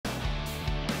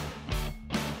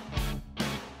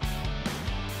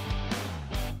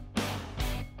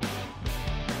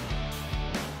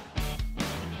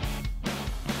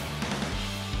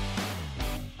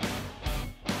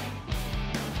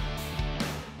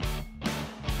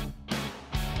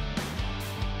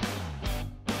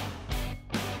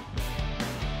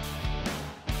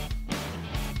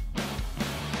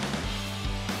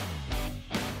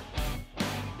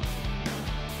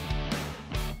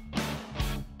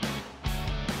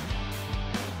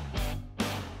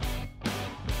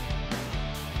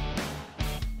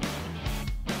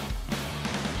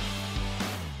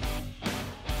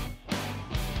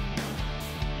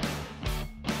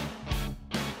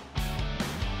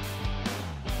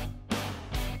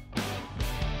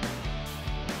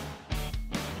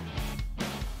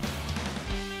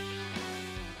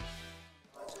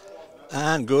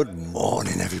And good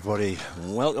morning, everybody.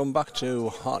 Welcome back to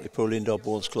Hartlepool Indoor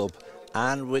Bowls Club,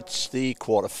 and it's the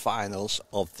quarter-finals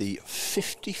of the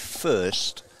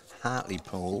 51st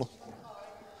Hartlepool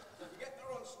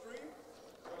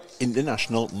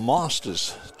International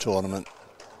Masters tournament.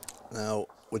 Now,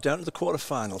 we're down to the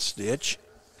quarter-final stage,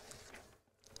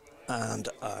 and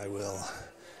I will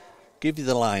give you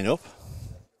the lineup.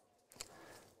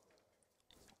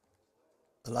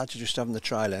 The lads are just having the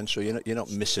trial end, so you're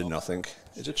not missing nothing.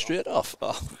 Is it straight off?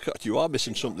 Oh, God, you are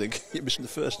missing something. You're missing the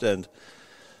first end.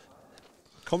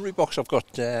 Commentary box, I've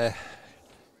got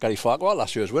Gary Farquhar,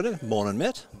 last year's winner. Morning,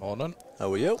 mate. Morning.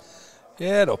 How are you?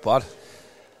 Yeah, not bad.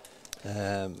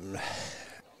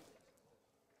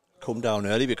 Come down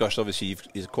early because obviously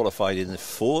you've qualified in the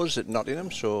fours at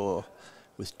Nottingham, so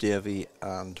with Davy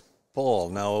and Paul.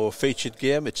 Now, our featured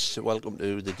game, it's welcome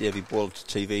to the Davy Bolt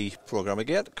TV programme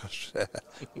again, because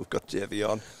we've got Davy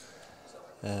on.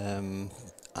 And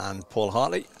Paul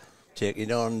Hartley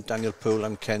taking on Daniel Poole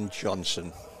and Ken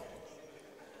Johnstone.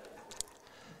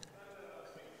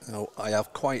 Now, I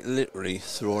have quite literally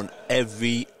thrown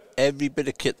every bit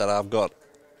of kit that I've got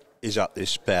is at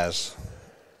this pairs.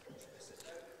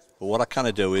 But what I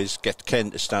kind do is get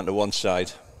Ken to stand to one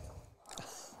side.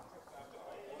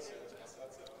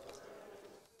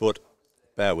 But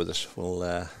bear with us,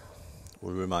 we'll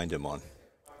remind him on.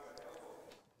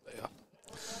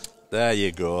 There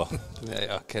you go. There you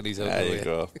are, Kenny's out there the way. You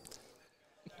go.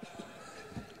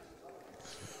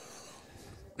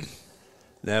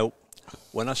 Now,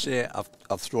 when I say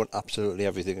I've thrown absolutely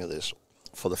everything at this,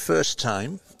 for the first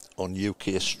time on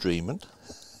UK streaming,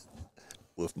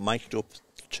 we've mic'd up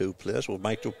two players. We've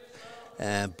mic'd up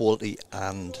Bolty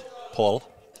and Paul.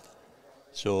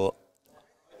 So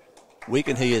we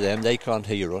can hear them, they can't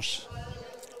hear us.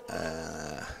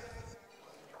 Back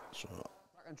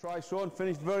and try, Sean.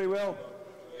 Finished very well.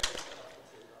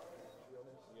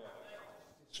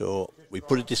 So we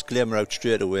put a disclaimer out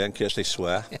straight away in case they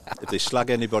swear. If they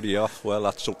slag anybody off, well,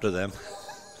 that's up to them.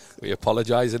 We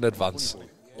apologise in advance.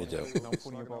 We do.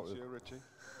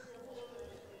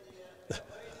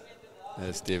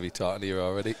 There's Davy Tartan here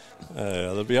already.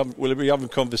 We'll be having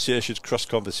conversations, cross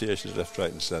conversations left,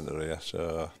 right and centre here.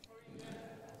 So,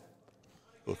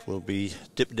 but we'll be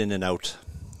dipping in and out.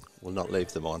 We'll not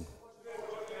leave them on.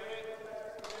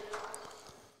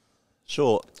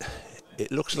 So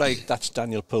it looks like that's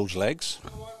Daniel Poole's legs.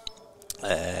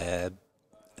 Davy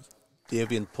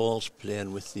and Paul's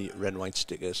playing with the red and white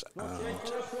stickers, and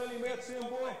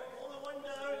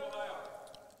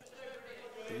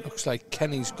Looks like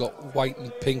Kenny's got white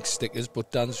and pink stickers,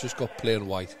 but Dan's just got plain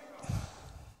white.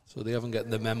 So they haven't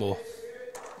gotten the memo.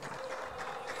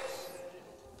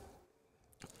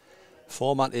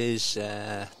 Format is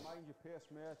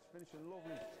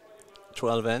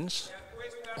 12 ends.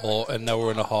 Or an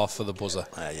hour and a half for the buzzer.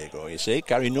 There you go. You see,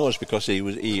 Gary knows because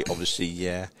he obviously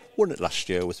won it last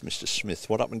year with Mr. Smith.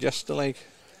 What happened yesterday?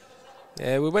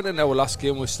 We went in our last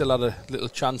game. We still had a little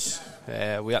chance.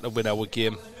 We had to win our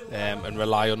game and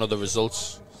rely on other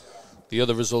results. The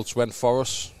other results went for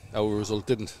us. Our result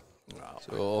didn't.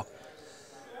 So,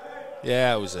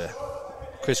 yeah, it was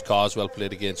Chris Carswell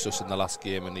played against us in the last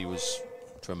game, and he was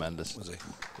tremendous. Was he?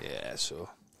 Yeah. So,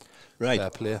 right. Fair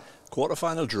play.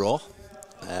 Quarter-final draw.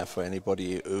 For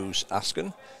anybody who's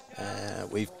asking,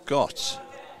 we've got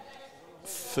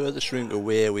furthest rink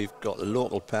away. We've got the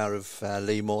local pair of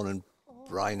Lee Moore and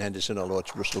Brian Henderson, although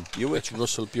it's Russell Buick. It's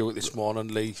Russell Buick this morning,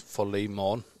 Lee for Lee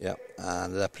Moore. Yeah,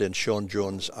 and they're playing Sean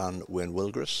Jones and Wayne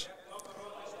Wilgris.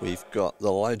 We've got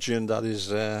the legend that is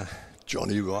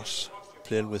Johnny Ross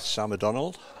playing with Sam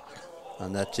O'Donnell,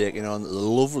 and they're taking on the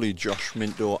lovely Josh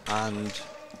Minto and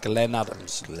Glenn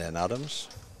Adams.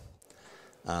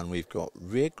 And we've got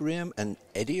Ray Graham and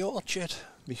Eddie Orchard,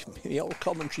 my old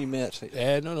commentary mate.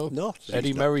 No,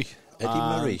 Eddie Murray. Eddie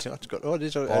Murray. It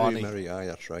is Barney. Eddie Murray. Aye,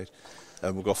 that's right.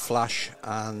 And we've got Flash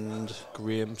and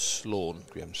Graham Sloan.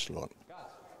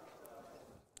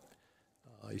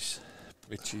 Oh, he's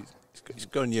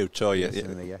got a new toy.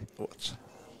 Yeah. What?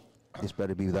 This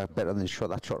better be that better than that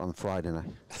shot on Friday night.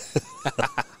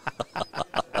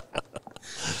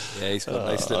 Yeah, he's got a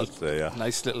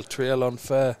nice little trail on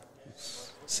for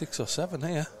 6 or 7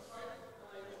 here.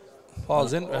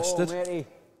 Paul's interested. Oh, matey,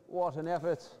 what an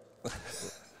effort.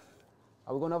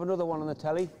 Are we going to have another one on the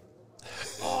telly?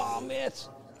 Oh, mate.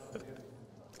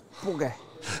 Bugger.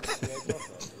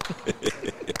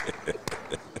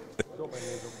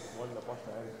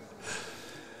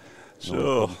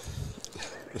 So,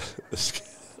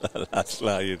 that's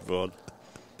lying, Vaughn.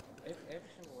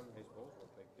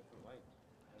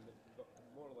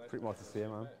 Pretty much the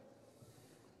same, man.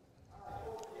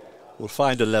 We'll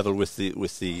find a level with the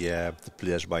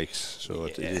players' mics, so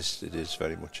it is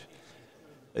very much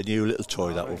a new little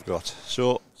toy that we've got.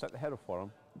 So set the head up for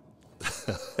him.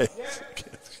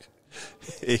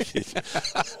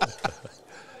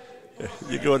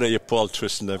 You're going to your Paul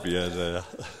twisting every year there.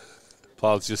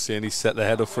 Paul's just saying he set the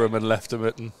head up for him and left him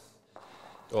it. And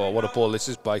oh, what a ball this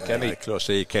is by Kenny. Close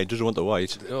here, Kenny doesn't want the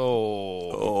white.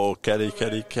 Oh, Kenny.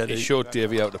 He showed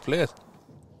Davey how to play it.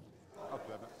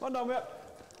 One down, mate.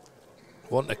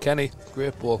 One to Kenny.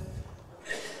 Great ball.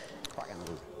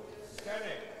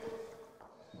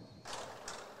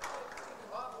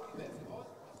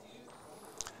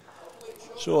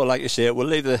 So, like you say, we'll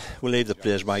leave the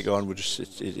players' mic on.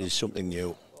 It is something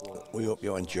new. We hope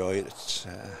you enjoy it.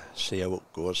 See how it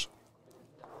goes.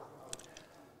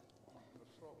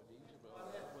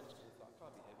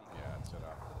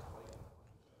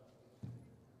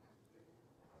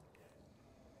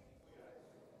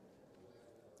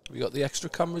 We got the extra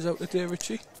cameras out today,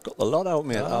 Richie. I've got the lot out,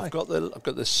 mate. Aye. I've got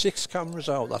the 6 cameras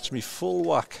out. That's me full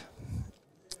whack.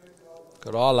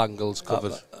 Got all angles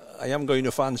covered. I am going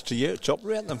to fans to you, top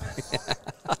rate them.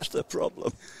 That's the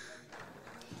problem.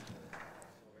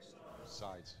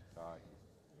 Sides, aye.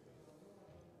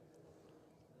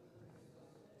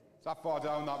 Is that far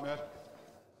down, that, mate?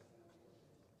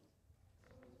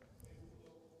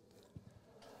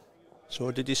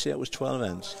 So did you say it was 12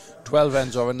 ends? 12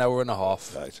 ends or an hour and a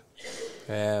half. Right.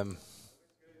 The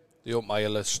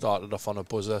umpire started off on a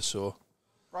buzzer, so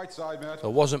Right side, mate. there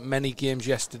wasn't many games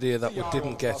yesterday that we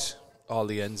didn't get all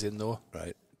the ends in, though.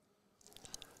 Right.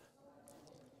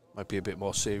 Might be a bit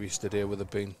more serious today with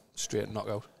it being straight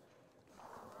knockout.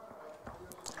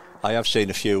 I have seen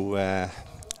a few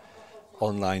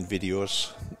online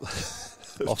videos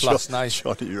Off last night.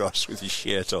 Johnny Ross with his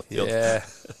shirt on. Yeah.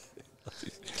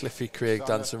 Cliffy Craig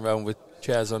dancing around with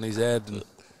chairs on his head, and there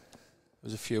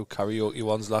was a few karaoke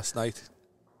ones last night.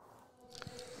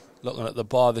 Looking at the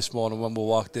bar this morning when we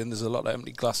walked in, there's a lot of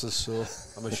empty glasses, so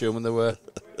I'm assuming there were.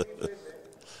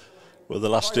 Well, the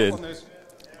last in.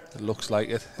 It looks like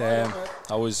it.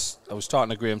 I was talking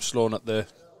to Graham Sloan at the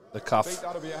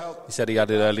CAF. He said he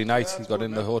had it early night. He got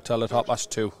in the hotel at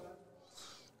 2:30.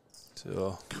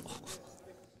 So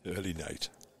Early night.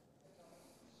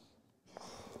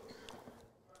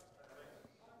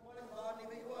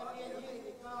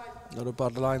 not a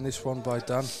bad line, this one by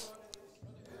Dan.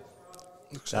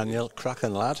 Daniel,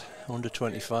 cracking lad, under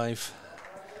 25.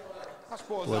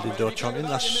 Well, did Dutch champion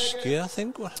last year, I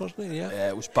think, wasn't he? Yeah. Yeah,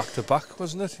 it was back to back,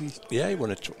 wasn't it? He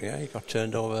won it. Yeah, he got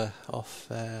turned over off.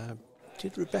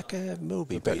 Did Rebecca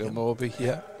Moby beat him? Moby,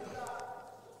 yeah.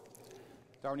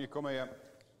 Down you come here.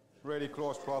 Really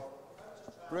close, Paul.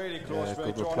 Really close. Yeah,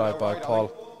 mate. good reply by right,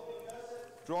 Paul.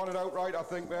 Drawn it out right, I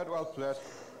think, mate. Well played.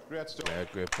 Great stuff. Yeah,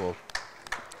 great ball.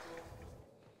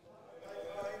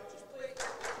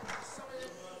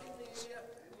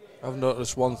 I've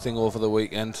noticed one thing over the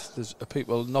weekend. There's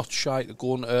people not shy to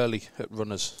going early at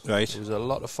runners. Right. There's a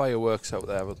lot of fireworks out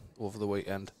there over the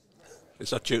weekend. Is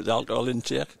that due to the alcohol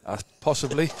intake?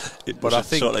 Possibly. But I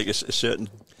think sort of like a certain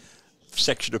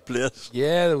section of players.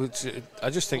 Yeah,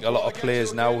 I just think a lot of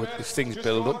players now, if things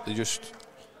build up, they just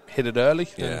hit it early.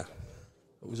 Yeah.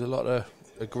 There was a lot of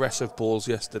aggressive balls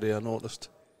yesterday, I noticed.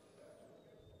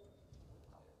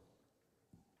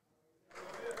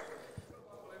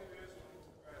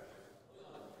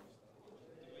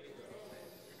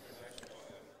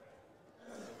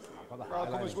 Well,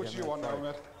 come as much as you want now,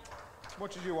 mate. As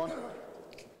much as you want.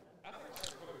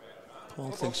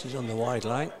 Paul thinks he's on the wide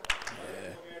line.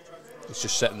 He's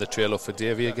just setting the trail up for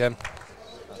Davey again.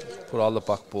 Put all the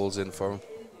back balls in for him.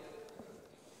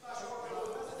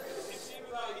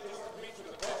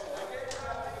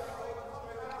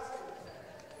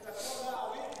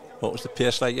 What was the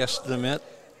pace like yesterday, mate?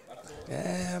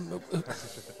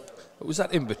 It was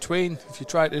that in between. If you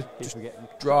try to just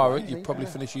draw it, you'd probably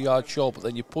finish a yard short, but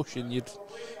then you push and you'd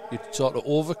sort of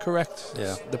overcorrect.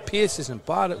 Yeah. The pace isn't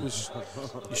bad. It was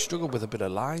you struggled with a bit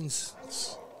of lines.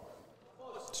 It's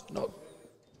not.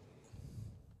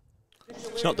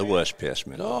 It's not the worst pace,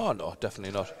 mate. No,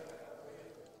 definitely not.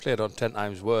 Played on 10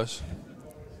 times worse.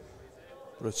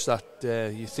 But it's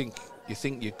that you think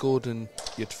you're good and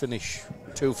you'd finish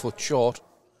 2 foot short,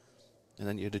 and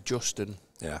then you'd adjust and.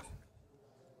 Yeah.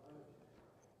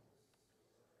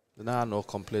 There are no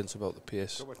complaints about the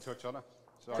pace. Double touch on it.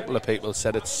 A couple of people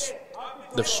said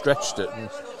they've stretched it and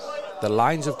the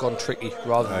lines have gone tricky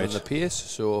rather than the pace.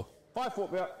 So 5 foot,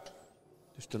 yeah.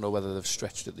 just don't know whether they've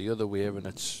stretched it the other way and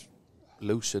it's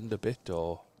loosened a bit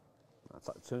or. That's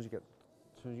like, as soon as you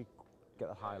get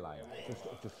that high line,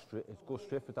 just straight, it goes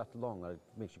straight for that long, and it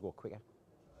makes you go quicker.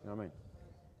 You know what I mean?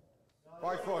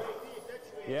 5 foot.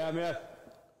 Yeah, mate.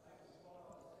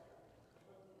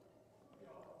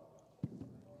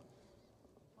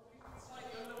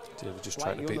 David just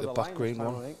trying to beat the back green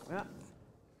one. Yeah.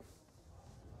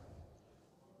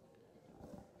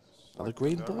 Are the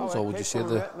green balls, or would you say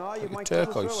the like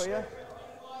turquoise?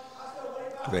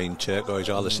 Green turquoise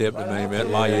are the same to me, mate,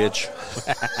 my age.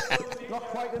 Not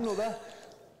quite another.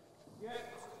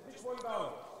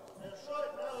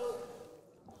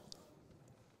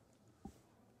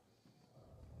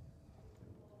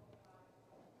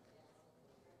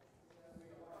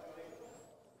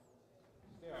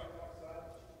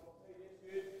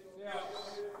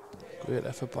 Great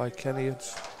effort by Kenny.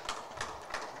 It's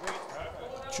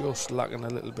just lacking a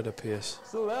little bit of pace.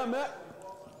 Still there, mate.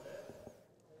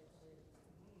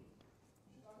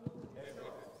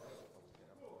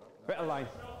 Better line.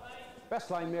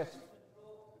 Best line, mate.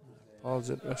 Paul's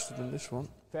interested in this one.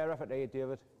 Fair effort there,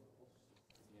 David.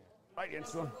 Right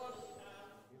against one.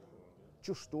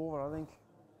 Just over, I think.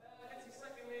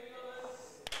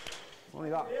 Only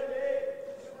that.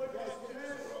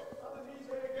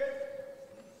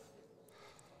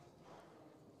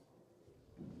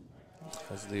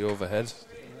 Has the overhead.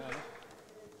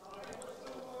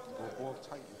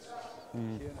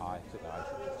 Aye, took that.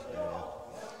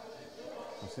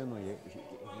 I'm saying though,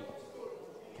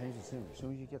 can you see, as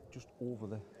soon as you get just over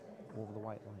the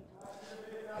white line,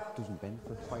 it doesn't bend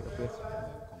for quite a bit.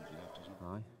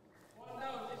 Aye.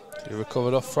 You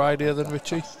recovered off Friday then,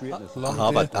 Richie? I've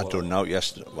done out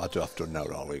yesterday. I've done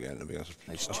out all weekend, to be honest.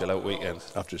 Nice chill out weekend.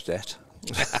 I've just ate.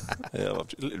 Yeah,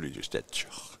 I've literally just ate.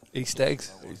 East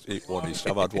eggs. Eat one East.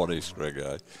 I've had one East egg.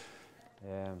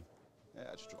 Um,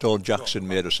 Don Jackson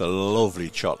made us a lovely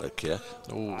chocolate cake.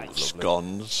 Oh,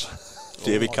 Scones.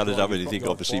 David can't have anything,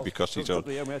 obviously, because he's on.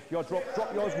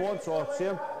 Drop yours once or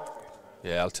same.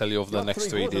 Yeah, I'll tell you over the next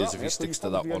 3 days if he sticks to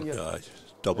that one.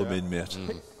 Double him in, mate.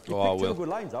 Oh, I will. Good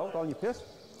lines out on your piss.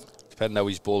 Depending how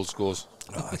his balls goes.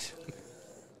 Right.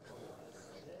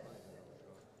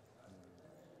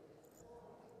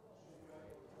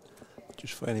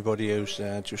 Just for anybody who's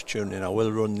just tuned in, I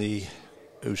will run the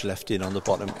who's left in on the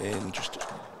bottom in just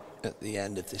at the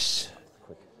end of this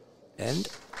end.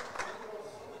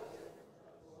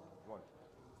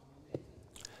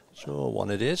 So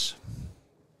one it is.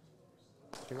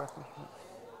 Sorry,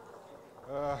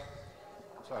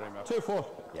 mate. 2-4.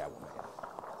 Yeah.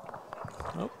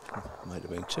 Oh, might have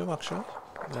been two actually.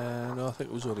 No, I think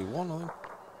it was only one, I think.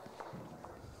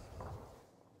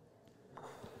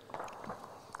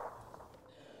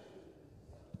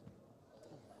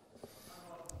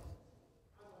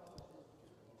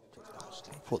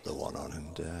 Put the one on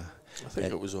and I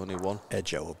think it was only one.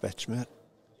 edge our bets, mate.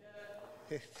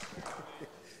 This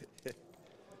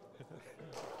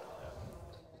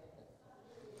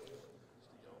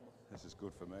is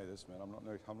good for me, this, man. I'm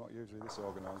not usually this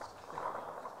organised.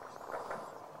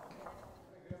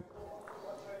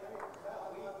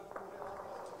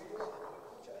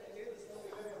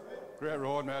 Great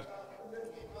road, mate.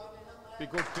 Be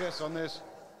good pace on this.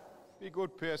 Be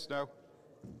good pace now.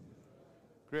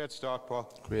 Great start, Paul.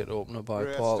 Great opener by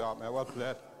Great Paul. start, mate. Well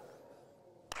played.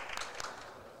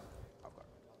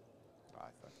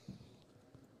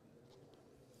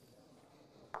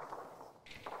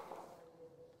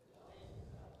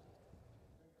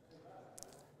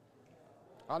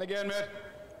 On again, mate.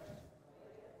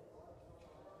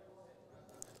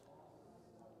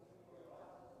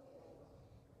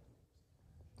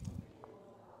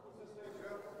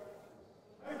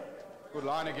 Good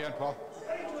line again, Paul.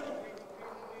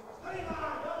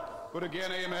 Good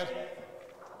again here, mate.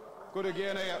 Good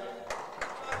again here.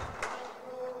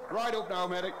 Right up now,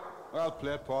 medic. Well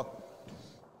played, Paul.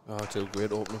 Oh, two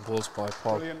great opening balls by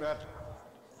Paul. Brilliant, mate.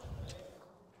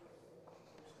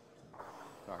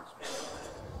 Thanks.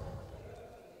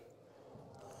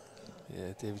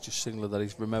 Yeah, David just signalled that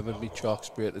he's remembered me chalk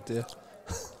spray today.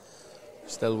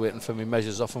 Still waiting for me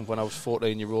measures off him when I was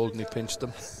 14-year-old and he pinched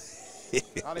them.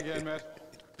 On again, mate.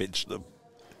 Pinch them.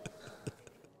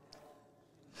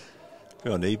 Be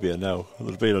on eBay now.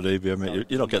 They'll be on eBay, mate.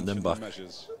 You're not getting them back.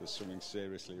 Measures. There's something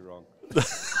seriously wrong.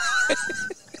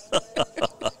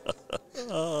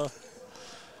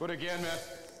 Good again, mate.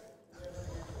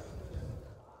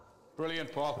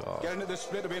 Brilliant, Paul. Oh. Get into this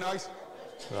split to be nice.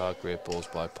 Ah, great balls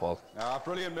by Paul. Ah,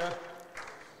 brilliant, mate.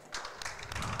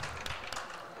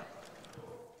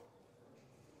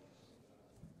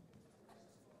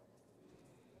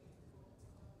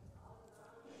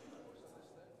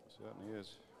 Certainly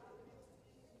is.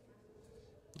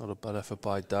 Not a bad effort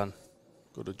by Dan.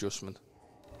 Good adjustment.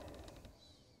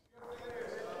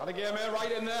 And again, mate,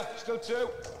 right in there. Still two.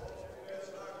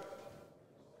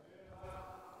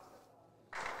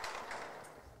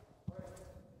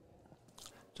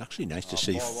 Actually, nice to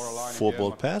see Paul, what a line 4 again, ball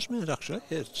man. pairs, mate. Actually,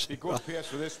 it's Be good pace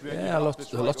for this, mate. Yeah, You a got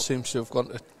this lot right up. seems to have gone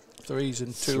to 3s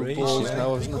and 2 Threes, balls yeah.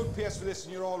 now, Be isn't it? good pace for this,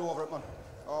 and you're all over it, man.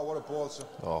 Oh, what a ball, sir.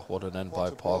 Oh, what an end by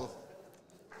What a Paul. ball.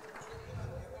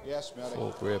 Yes, mate.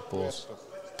 4 great balls.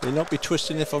 he'll not be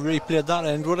twisting if I replayed that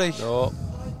end, would he? No.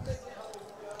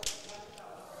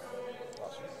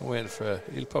 I'm waiting for.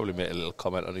 He'll probably make a little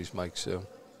comment on his mic soon.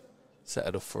 Set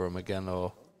it up for him again,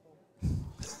 or.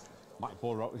 Might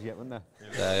ball rockers yet, wouldn't there?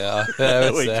 There you are.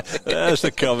 There it's there. There's the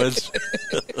comments.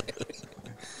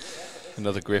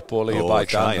 Another great ball here by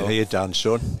try Dan. and hear Dan,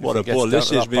 son. What he a gets ball. down This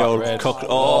to is that me back old red. cock. Oh,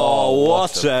 Oh,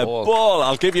 what a ball. ball.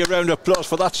 I'll give you a round of applause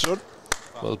for that, son.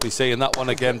 We'll be seeing that one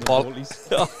again, Paul.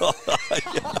 Sure,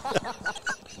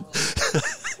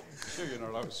 you're not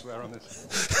allowed to swear on this.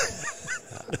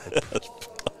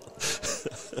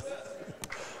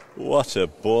 What a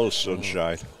ball,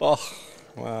 sunshine. Oh,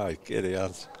 my giddy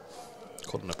hands.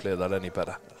 Couldn't have played that any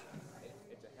better.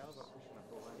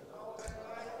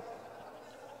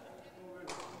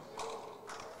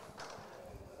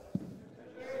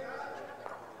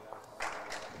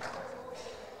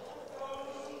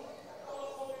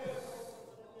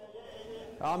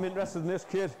 I'm interested in this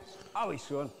kid. How he's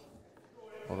son.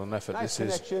 What an effort Nice this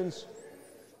is. connections.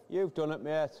 You've done it,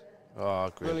 mate. Oh,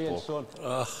 great Brilliant, ball.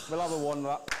 son. We'll have a one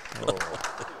that.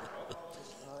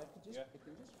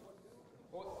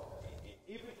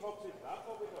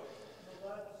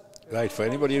 Right, for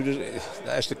anybody who does,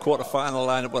 that's the quarter-final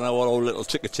lineup on our old little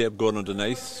ticker tape going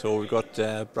underneath. So we've got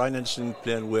Brian Henderson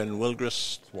playing Wayne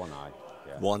Wilgris, One eye.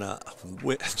 Yeah. one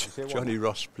Johnny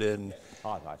Ross playing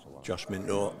Oh, that's a one. Josh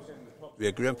Minto. We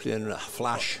have Graham playing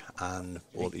Flash and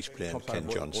Baldy's playing Ken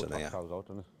Johnson here.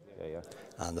 Yeah, yeah.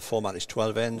 And the format is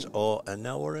 12 ends or an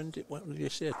hour and, what did you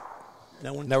say? An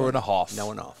hour and a half. An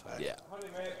hour and a half. Right. Yeah.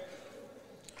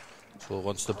 So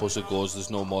once the buzzer goes, there's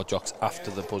no more jocks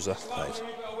after the buzzer. Right.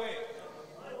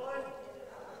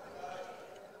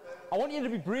 I want you to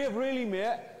be brave, really,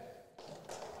 mate.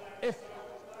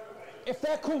 If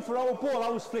they come for our ball,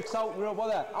 ours flicks out over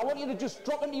there. I want you to just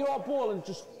drop into your ball and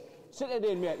just sit it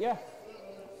in, mate, yeah?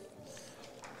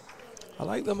 I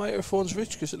like the microphones,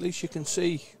 Rich, because at least you can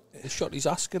see the shot he's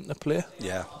asking to play.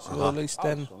 Yeah. So at least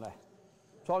then,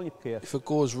 It's all your pace. if it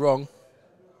goes wrong,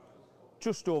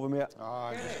 Just over, mate.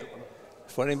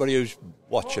 For anybody who's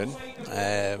watching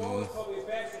and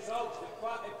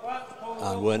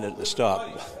weren't at the start,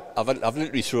 I've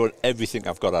literally thrown everything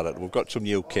I've got at it. We've got some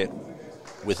new kit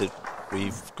with it.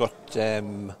 We've got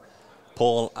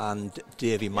Paul and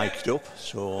Davey mic'd up,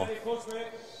 so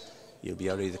you'll be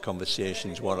able to hear the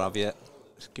conversations, what have you.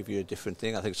 Give you a different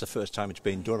thing. I think it's the first time it's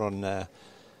been done on a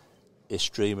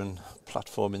streaming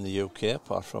platform in the UK,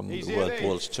 apart from the World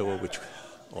Bowls Tour, which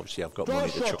obviously I've got money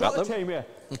to chuck at them.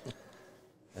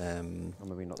 Or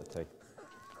maybe not the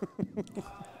tea.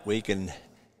 We can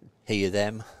hear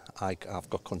them. I've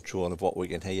got control of what we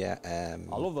can hear. I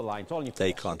love the line. It's all in your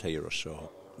They pace. can't hear us, so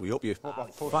we hope you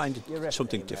find You're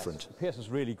something effing, different. mate. The pace is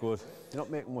really good. You're not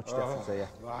making much difference, are you?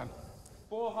 Man.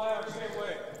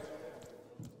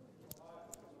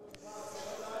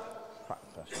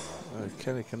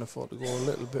 Kenny can afford to go a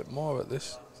little bit more at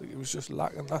this. I think he was just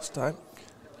lacking last time.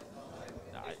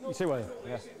 You see what?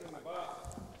 Yeah.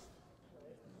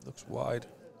 Looks wide.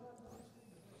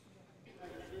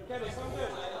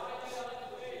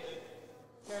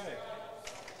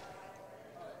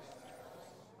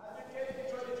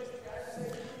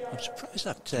 I'm surprised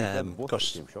that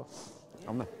because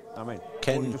I mean,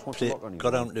 Ken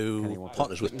got down to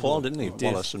partners with Paul, didn't he?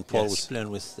 did, Wallace, and Paul yes. was playing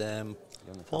with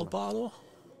Paul Barlow.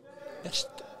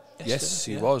 Yes,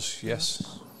 he was.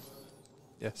 Yes,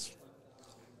 yes.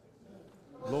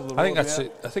 Love the I think road, that's yeah.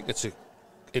 I think it's a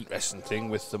interesting thing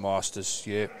with the Masters.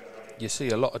 You see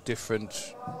a lot of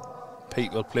different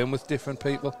people playing with different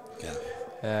people.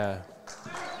 Yeah.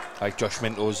 Like Josh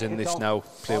Minto's in this now,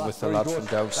 playing with a very lad good. from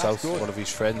down That's south, good. one of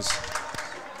his friends.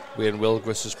 Wayne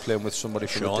Wilgris is playing with somebody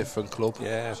from Sean. a different club.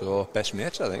 Yeah, So best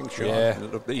mates, I think. Sean.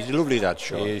 Yeah. He's a lovely lad,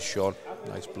 Sean. he is Sean.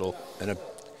 Nice bloke. And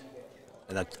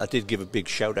I did give a big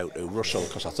shout out to Russell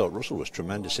because I thought Russell was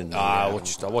tremendous in the I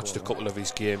watched a couple of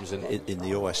his games and in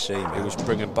the OSC. he was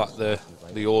bringing back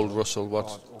the old Russell.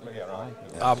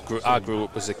 I grew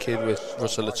up as a kid with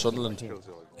Russell at Sunderland,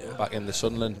 back in the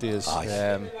Sunderland days,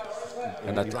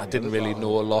 and I didn't really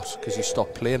know a lot because he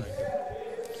stopped playing.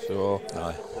 So,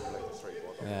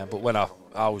 but when I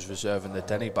was reserving the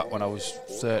Denny back when I was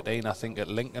 13, I think at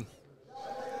Lincoln,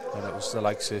 and it was the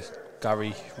likes of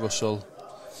Gary Russell,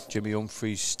 Jimmy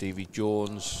Humphreys, Stevie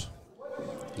Jones,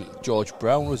 George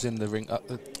Brown was in the ring at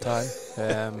the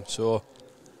time. So,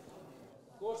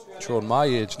 showing my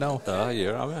age now.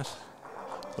 You're right.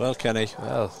 Well, Kenny.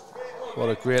 Well, what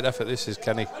a great effort this is,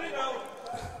 Kenny.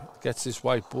 Gets this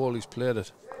white ball, he's played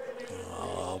it.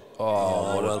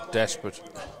 What a desperate.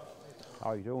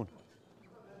 How are you doing?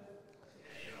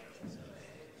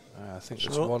 I think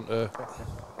it's one to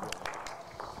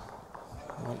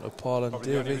Paul and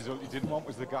Probably the only Davey. result he didn't want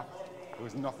was the gap. There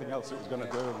was nothing else it was going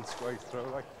to do and squeeze through.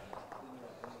 Like.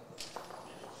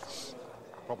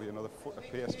 Probably another foot of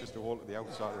pace just to hold at the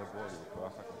outside of the ball. He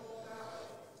was perfect.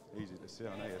 Easy to say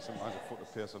on here. Sometimes a foot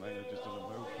of pace on here just doesn't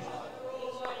move.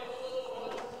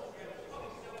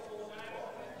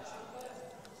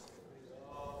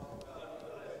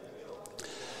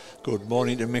 Good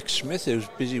morning to Mick Smith, who's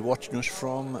busy watching us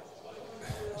from,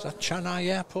 is that Chennai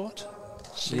Airport?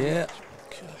 Yeah.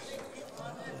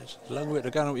 It's a long way to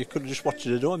go. You could have just watched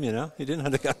it at home, you know. You didn't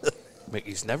have to go.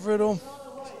 Mickey's never at home.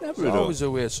 Never He's at home. always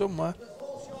away somewhere.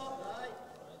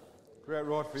 Great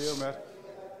road for you, mate.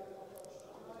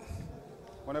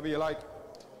 Whenever you like.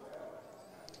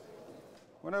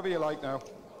 Whenever you like now.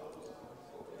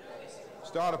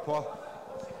 Start it, Paul.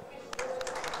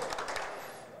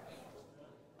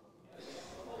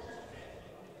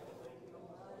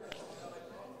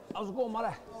 How's it going,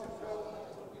 Mara?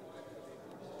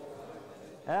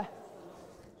 Eh?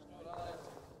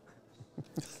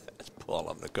 It's Paul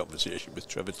having a conversation with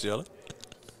Trevor Taylor.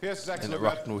 Pace is excellent, mate.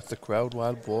 Interacting with the crowd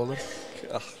while bowling.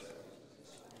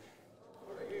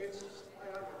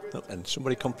 Look, and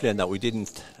somebody complained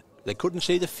that they couldn't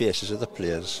see the faces of the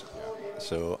players.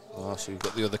 So So you've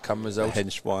got the other cameras out.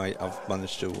 hence why I've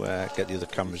managed to get the other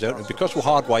cameras out. And because we're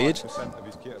hardwired, 5% of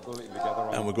his capability together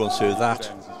on and we're going through that,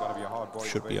 ends. He's got to be a hard boy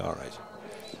should to be beat. all right.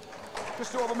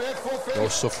 Just over, mate. Full No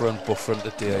finish. suffering, buffering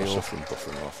today. No suffering,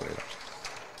 buffering off of it.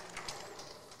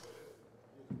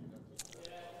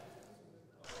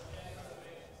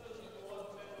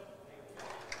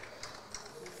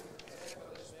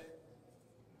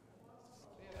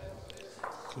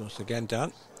 Close again,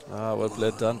 Dan. Well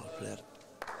played, Dan.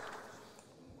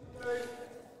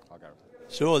 I'll go.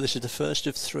 So this is the first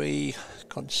of 3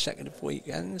 consecutive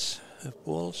weekends of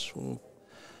bowls.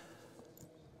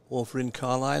 Over in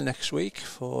Carlisle next week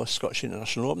for Scottish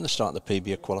International Open, the start of the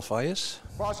PBA qualifiers.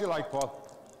 Far as you like, Paul.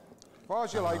 Far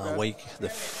as you like, mate. Week, the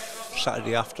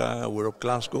Saturday after, we're up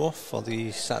Glasgow for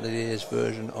the Saturday's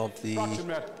version of the Fraction,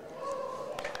 mate.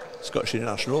 Scottish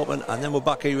International Open, and then we're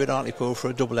back here at Hartlepool for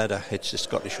a double header. It's the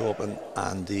Scottish Open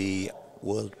and the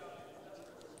World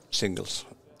Singles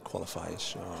qualifiers.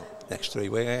 So next 3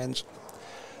 weekends,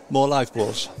 more live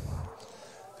balls.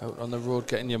 Out on the road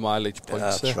getting your mileage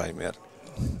points. That's right, mate.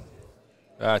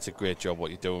 It's a great job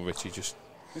what you're doing, Richie. Just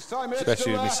It's time, mate. especially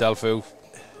Still with there. myself, who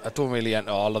I don't really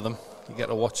enter all of them. You get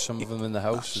to watch some of them in the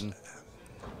house, and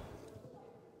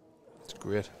it's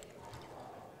great.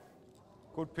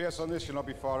 Good pace on this. You'll not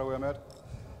be far away, mate.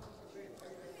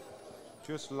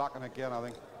 Just lacking again, I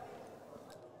think.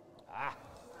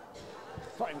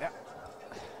 Fine there.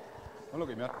 Oh, look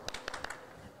at me, mate.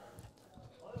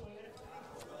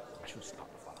 I should stop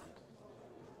the forehand.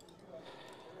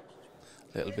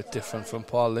 A little bit different from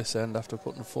Paul this end after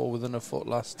putting 4 within a foot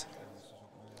last.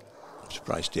 I'm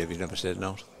surprised Davey never said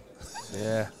no.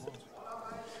 Yeah,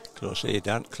 Close here,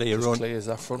 Dan. Clear just run. clears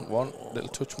that front one. Little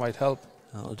touch might help.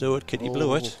 That'll do it. Kitty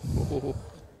blew it. Oh.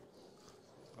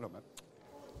 Hello, mate.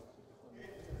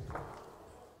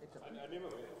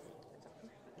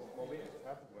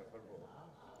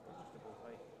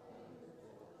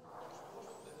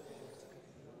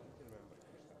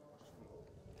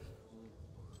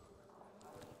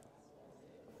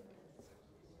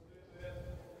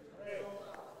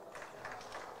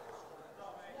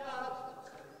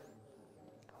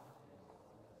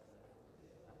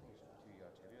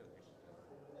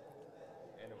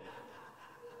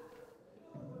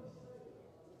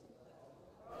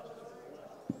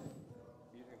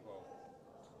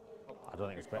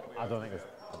 I don't think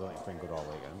it's been good all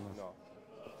weekend. No.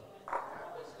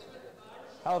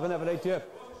 Hell of an effort,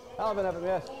 Jip. Hell of an effort,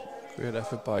 mate. Great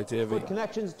effort by Davey. Good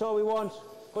connections, that's all we want.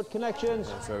 Good connections.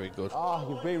 Yeah, very good.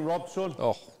 You've been robbed, son.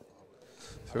 Oh,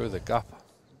 through the gap.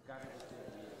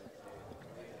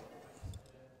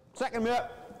 Second, mate.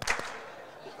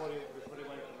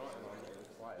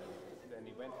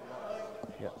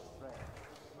 Yeah.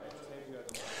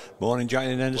 Morning,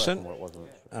 Giant Anderson. What it wasn't.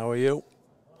 How are you?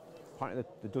 Apparently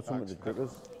they did something with the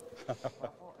grippers.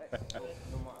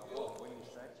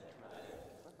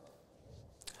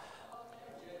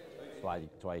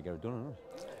 That's why you get it done, isn't it?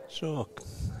 So,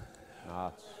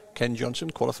 Nah, Ken Johnson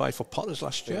qualified for Potters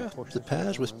last year. The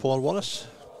pairs with Paul Wallace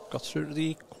got through to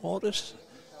the quarters.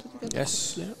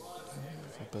 Yes, Yeah.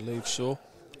 I believe so.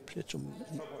 Played some-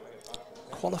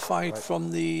 qualified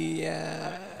from the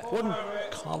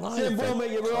Carlisle Same ball, event.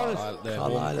 mate, you were on it.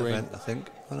 Carlisle Green. event, I think,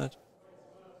 wasn't it?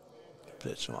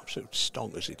 Played some absolute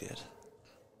stonkers, he did.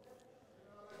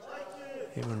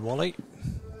 Him and Wally.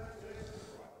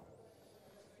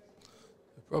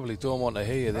 Probably don't want to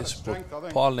hear this, strength, I but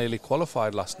think. Paul nearly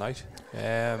qualified last night.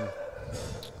 I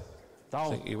Down.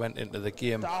 think he went into the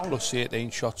game Down. plus 18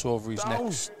 shots over his Down.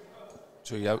 next.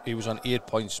 So he was on 8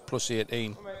 points plus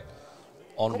 18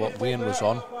 on what Wayne was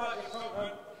on.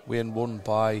 Wayne won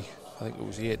by, I think it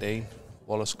was 18.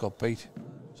 Wallace got beat.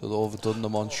 So they overdone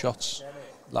them on shots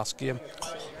last game.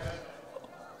 I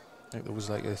think there was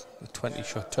like a 20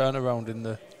 shot turnaround in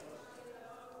the.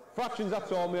 Fractions,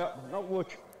 that's all, mate. Not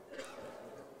much.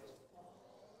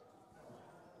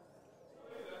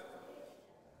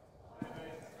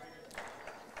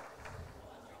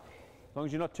 As long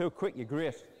as you're not too quick, you're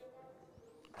great.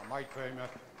 I might be, mate.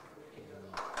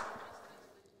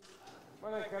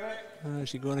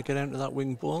 Is he going to get out to that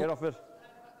wing ball? Get off it.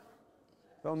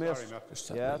 Don't miss. Sorry, mate.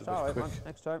 Just a Yeah, little it's all right, bit man. quick.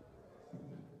 Next time.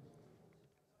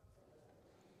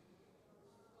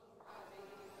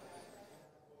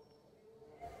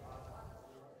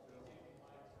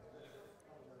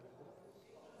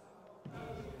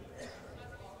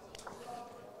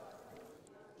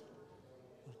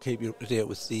 Keep you up to date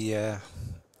with the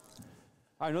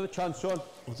Another chance, son.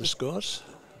 scores.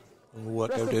 And we'll work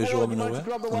Rest out of who's the home and might away.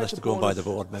 grab the Unless white they're going by the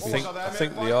bonus. board, maybe. I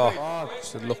think they are.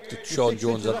 So looked at Sean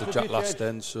Jones at the Jack last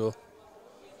end, so.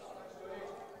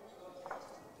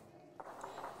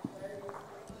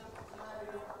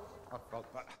 I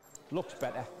felt that. Looks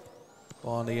better.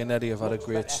 Barney and Eddie have had a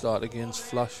great start against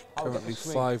Flash. Currently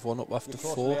 5-1 up after You're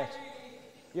close, 4. mate.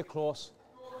 You're close.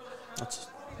 That's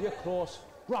You're close.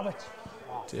 Grab it.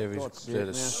 Oh, Davies God's sake,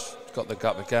 man. got the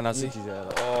gap again, has he? Easy there,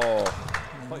 though. Oh,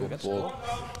 you good get ball.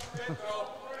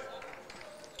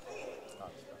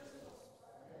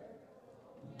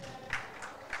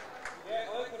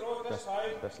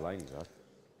 Best line he's had.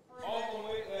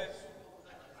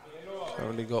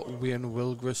 Currently got Wayne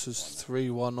Wilgris as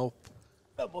 3-1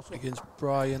 up against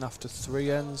Brian after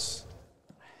 3 ends.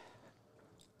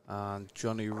 And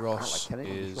Johnny Ross Kennedy,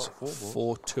 he's is got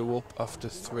 4 4-2 up after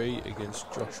 3 against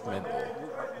Josh Mint.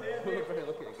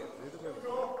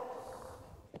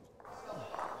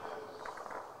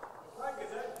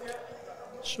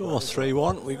 So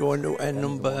 3-1. We go into end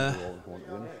number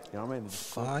You know what I mean?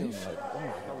 5.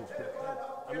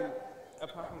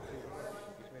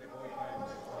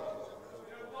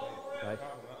 Right.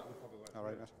 All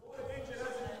right, mate.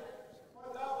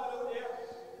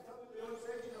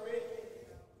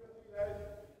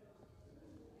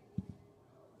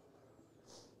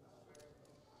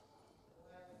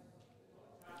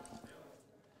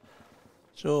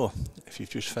 So, if you've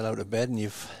just fell out of bed and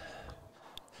you've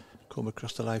come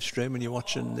across the live stream and you're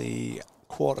watching the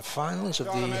quarter-finals of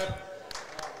the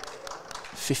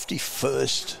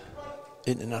 51st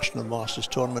International Masters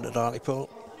Tournament at Hartlepool.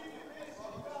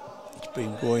 It's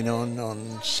been going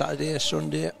on Saturday,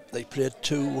 Sunday. They played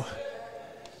 2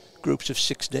 groups of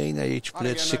 16. They each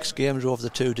played 6 games over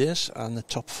the 2 days, and the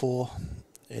top 4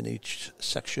 in each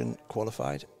section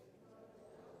qualified.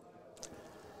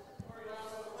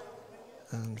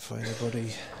 And for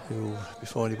anybody who,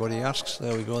 before anybody asks,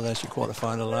 there we go, there's your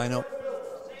quarter-final lineup.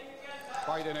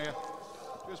 Bite in here.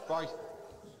 Just bite.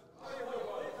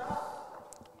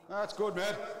 That's good,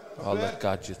 mate. All the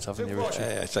gadgets, haven't you, Richard?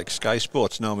 It's like Sky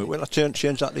Sports now. Well, I change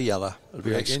that to yellow. It'll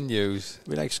be like, Breaking news.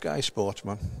 we like Sky Sports,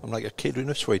 man. I'm like a kid in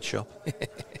a sweet shop.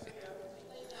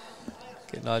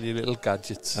 Getting all your little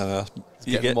gadgets. You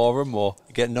Getting get more and more.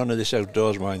 You're getting none of this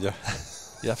outdoors, mind you.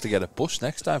 You have to get a bus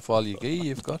next time for all your gear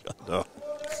you've got. No.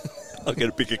 I'll get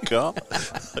a bigger car.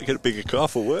 I'll get a bigger car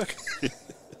for work.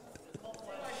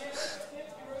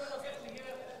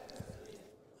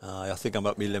 I think I'm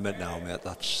at my limit now, mate.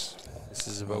 This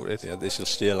is about it. Yeah, this will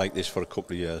stay like this for a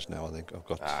couple of years now, I think. I've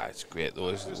got It's great though.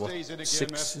 Is it, Just what, ease it again,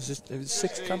 6, is it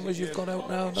 6 cameras you've got out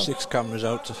now? 6 cameras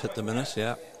out at the minute,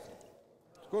 yeah.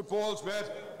 Good balls, mate.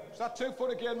 Is that 2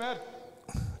 foot again, mate?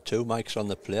 2 mics on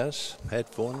the players,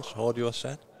 headphones, audio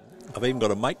set. I've even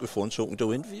got a microphone so I can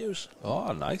do interviews.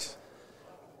 Oh, nice.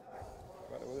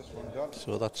 Better with this one done.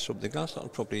 So that's something else that'll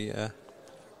probably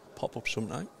pop up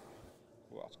sometime.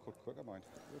 Well, that's cut quicker, mind.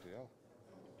 Bloody hell.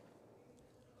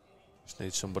 Just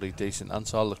need somebody decent to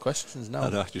answer all the questions now.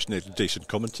 And I just need a decent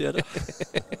commentator.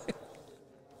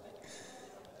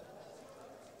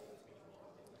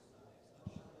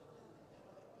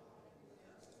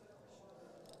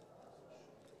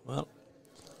 Well,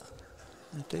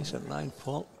 a decent line,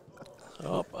 Paul.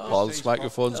 Oh, Paul's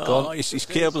microphone's oh, gone. his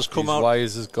cable's come His out.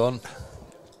 wires has gone.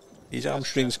 His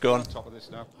hamstring's gone. On top of this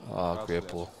now. Oh, great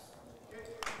ball.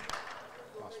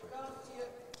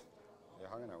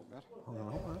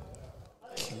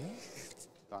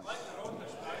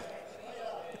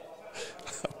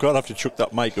 I'm going to have to chuck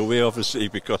that mic away, obviously,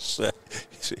 because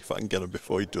see if I can get him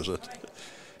before he does it.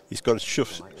 He's got it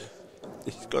shoved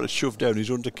down his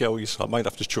undercow, so I might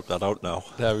have to chuck that out now.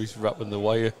 There he's wrapping the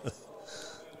wire.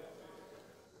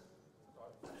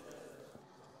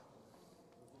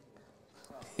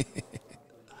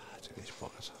 It's in his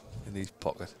pocket. In his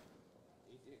pocket.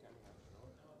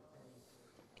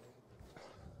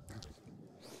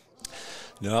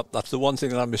 No, that's the one thing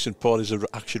that I'm missing, Paul, is an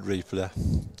action replay.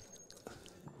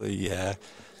 The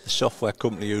software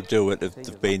company who do it,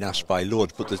 they've been asked by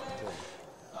loads, but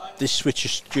this Switcher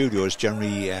Studio is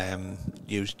generally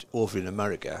used over in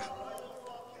America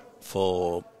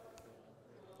for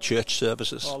church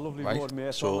services. Oh, lovely Right. road,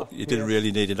 mate. So you didn't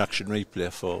really need an action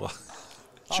replay for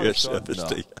church service, No.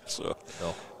 do you? So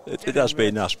No. it has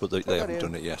been asked, but they haven't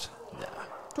done it yet.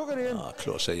 Took it in. Oh,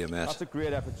 close here, mate. That's a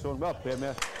great effort, son. Well played,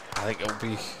 mate. I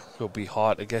think it'll be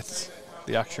hard to get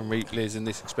the action replays in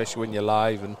this, especially when you're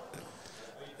live. And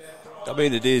I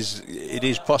mean, it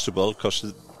is possible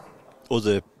because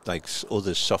other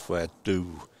software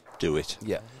do it.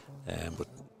 yeah, But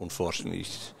unfortunately,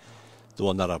 the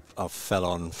one that I fell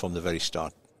on from the very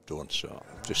start don't. So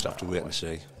just have to wait and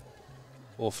see.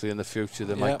 hopefully in the future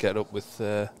they Yeah. might get up with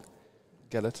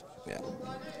get it. Yeah.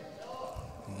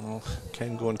 Oh,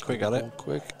 Ken going quick at it. Going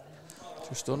quick,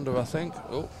 just under, I think.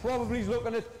 Oh, Probably he's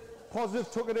looking at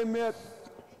positive. Took it in, mate.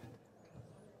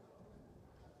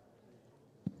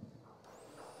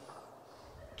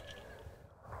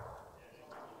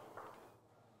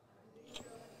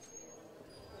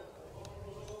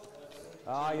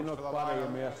 Ah, you're not bad, are you,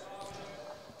 mate?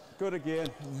 Good again.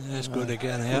 It's good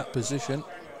again, yeah. position.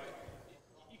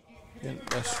 Yeah,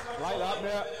 yes. Like that,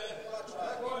 mate.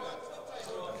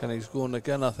 Kenny's going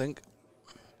again, I think.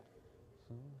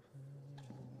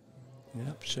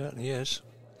 Yep, certainly is.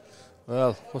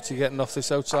 Well, what's he getting off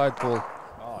this outside ball?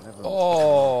 Oh, never.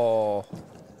 Oh,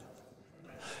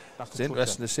 That's it's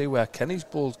interesting to see where Kenny's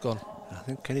ball's gone. I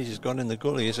think Kenny's has gone in the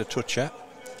gully as a toucher.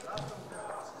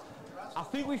 I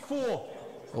think we 4.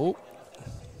 Oh,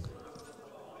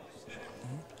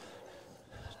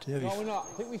 Davey, No, we're not.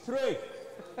 I think we 3.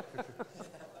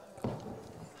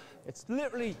 It's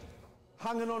literally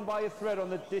hanging on by a thread on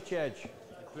the ditch edge.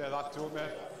 Play that to it,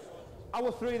 mate.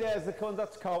 Our 3 there's the con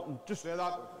that's counting. Just Play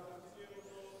that.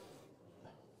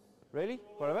 really,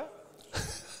 whatever.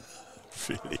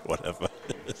 really, whatever.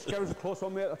 Get us a close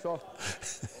one, mate. That's all.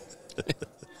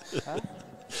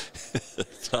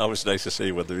 It's always nice to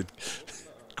see when they're in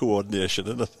coordination,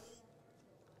 isn't it?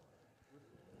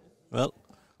 Well,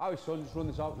 Our son, just run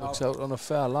this out now. looks out on a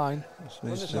fair line.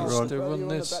 Run needs this to out. run. The further Run you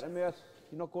this. the better, mate.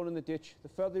 You're not going in the ditch. The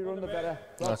further you run, the better.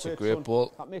 Well That's a played, great son.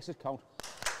 ball. That makes it count.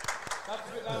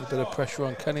 A bit of pressure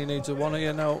on Kenny. Needs a one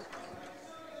here now.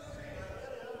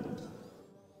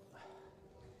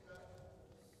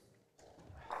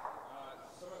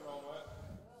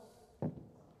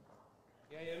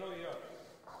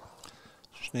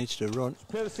 just needs to run.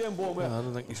 Play the same ball, mate. I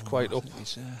don't think he's quite up.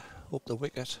 He's up the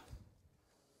wicket.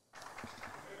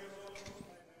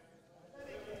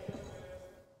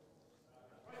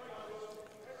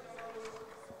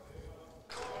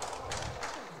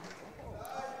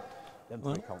 Them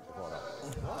 3 count before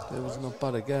that. It was not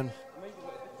bad again.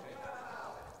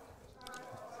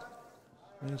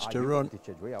 Needs to run. Ditch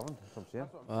edge, we haven't. That's what I'm saying.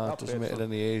 It doesn't make it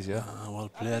any easier. Ah, well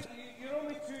played. You're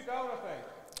only 2 down, I think.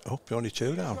 Oh, you're only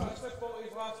 2 down. That's his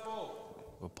last ball.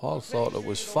 Well, Paul thought it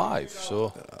was 5, so.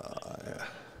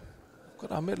 Got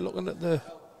to admit,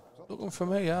 looking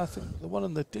from here, I think the one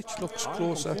in the ditch looks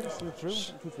closer.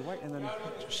 Just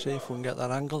see if we can get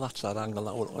that angle. That's that angle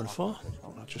that we're looking for.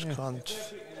 I just can't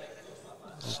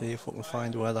see if we can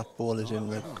find where that ball is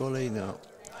in the gully now.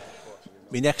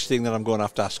 My next thing that I'm going to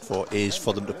have to ask for is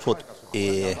for them to put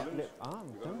a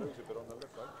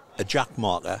jack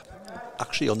marker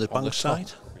actually on the bank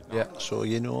side. Yeah. So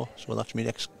so that's my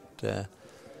next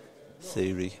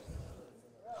theory.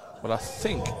 Well, I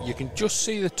think you can just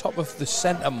see the top of the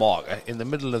centre marker in the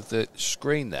middle of the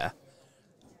screen there.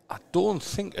 I don't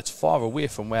think it's far away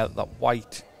from where that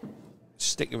white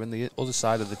sticker in the other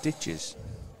side of the ditch is.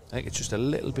 I think it's just a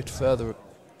little bit further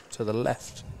to the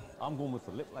left. I'm going with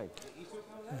the lip light.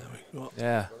 There we go.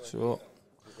 Yeah, so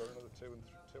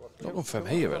looking from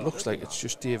here, it looks like it's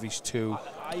just Davies 2.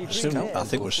 I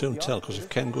think we'll soon tell, because if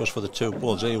Ken goes for the 2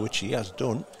 balls here, which he has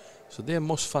done. So they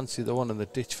must fancy the one in the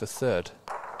ditch for 3rd.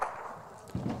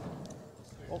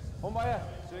 Umpire.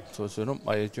 So it's an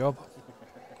umpire job.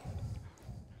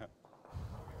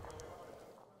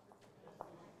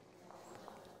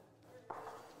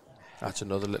 That's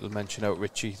another little mention out,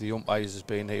 Richie. The umpires has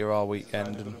been here all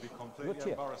weekend and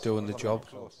doing the job.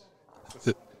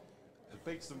 It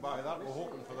beats them by that. We're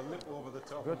hoping for the lip over the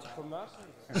top. Good from that.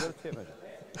 Good tip,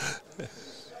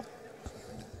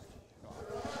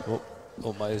 Oh,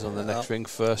 umpires on the next ring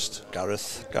first.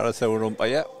 Gareth our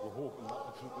umpire. We're hoping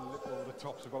that the lip over the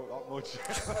top's about that much.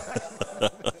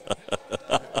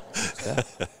 Yeah.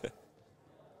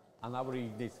 And that's what he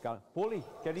needs to go. Bully,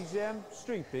 get his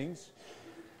string things.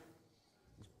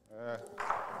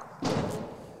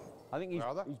 I think his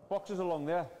boxes along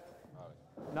there.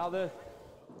 Now the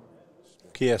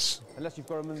Case. unless you've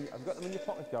got them in, I've got them in your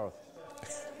pocket, Gareth.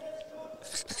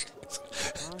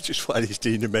 Just while he's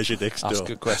doing the measure next door. Ask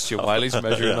a question while he's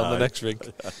measuring on the next ring.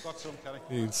 Got some,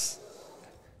 Kenny.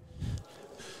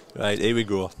 Right, here we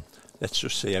go. Let's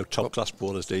just see how top class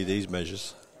bowlers do these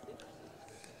measures.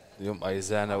 The umpire's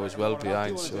there now as well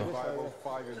behind, so. Have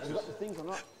you got the things or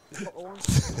not? The proper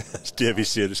ones? As Davey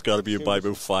said, it's got to be by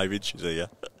about 5 inches here.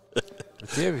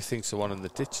 Davey thinks the one in the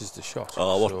ditch is the shot.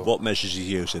 Oh, so. what measures are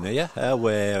you using here?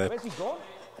 Where's he gone?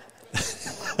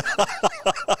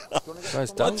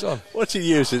 Where's Dan's on? What's he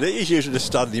using? He's using a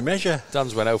Stanley measure.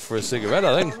 Dan's went out for a cigarette,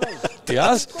 I think. He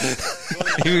has.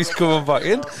 He was coming back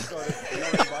in.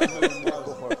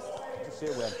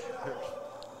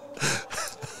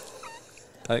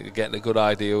 I think they're getting a good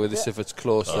idea with this. If it's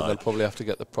close, then they'll probably have to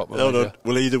get the proper measure. No,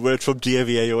 we'll hear the word from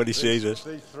Davey here when he sees it.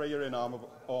 These three are in armour.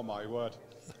 Oh my word.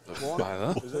 Why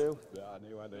that? Is it? Yeah, I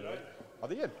knew. Are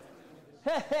they in?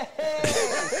 My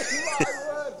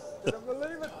word! Did I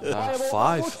believe it?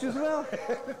 5. As well.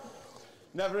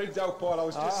 Never in doubt, Paul. I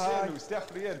was just saying it was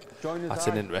definitely in. That's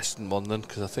an interesting one then,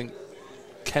 because I think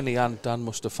Kenny and Dan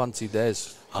must have fancied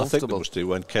theirs. I think they must do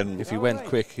when Ken. If he went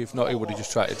quick, if not, he would have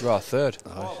just tried to draw a third.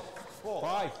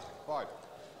 Five.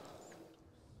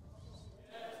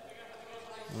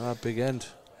 Big end.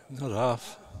 Not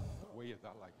half. Weird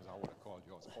that, like, because I would have called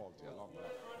yours all day long.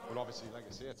 But obviously, like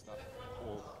I say, it's that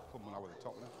ball coming out of the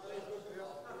top now.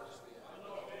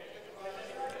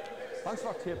 Thanks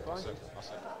for that tip, Brian. I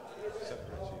said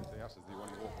to Richie, if they asked us the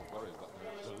only awful worry is that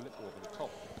the lip over the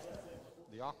top.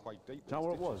 They are quite deep. Do you know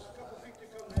what it was?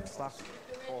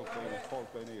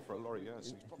 Paul's been here for a lorry years,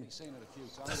 so he's probably seen it a few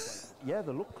times. Yeah, it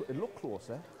looked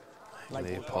closer.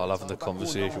 Like Paul having the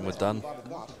conversation with Dan. Down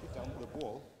to the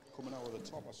ball, coming out of the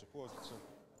top, I suppose it's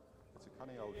a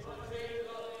canny old trick.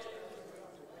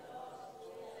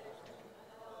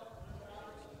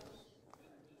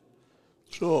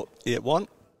 So, 8-1.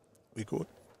 We go.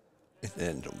 And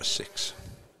then number 6.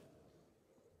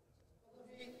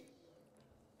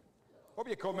 Up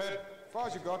you come, mate. Far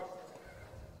as you got.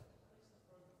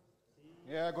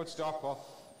 Yeah, good start, Paul.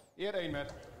 18, mate.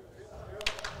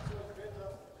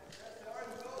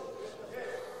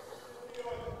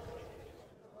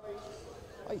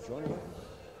 Hi, Johnny.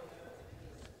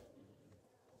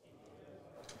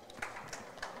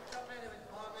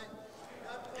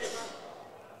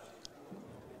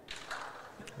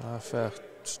 Fair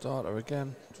starter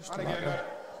again. Just And again, mate.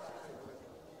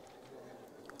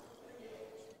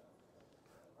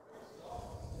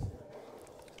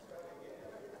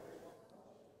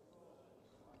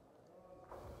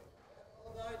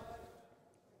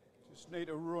 Just need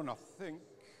a run, I think.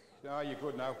 Yeah, you're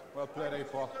good now. Well played, eh,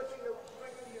 Paul?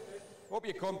 Up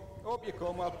you come.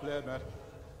 Well played, mate.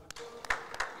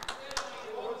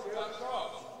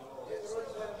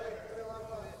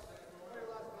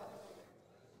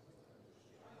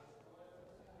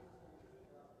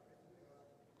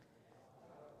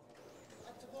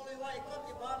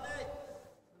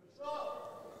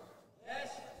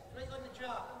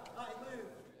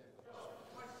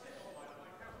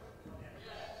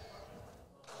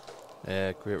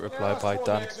 Yeah, great reply by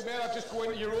Dan. Just go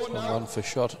into your own One now. run for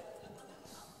shot.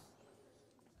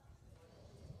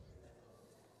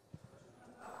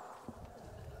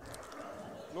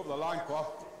 Love the line,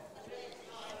 Paul.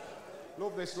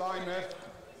 Love this line, mate.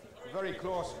 Very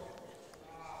close.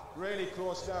 Really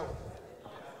close now.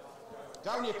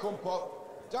 Down you come,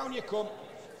 Paul. Down you come.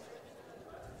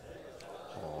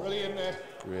 Brilliant, mate.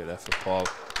 Great effort, Paul.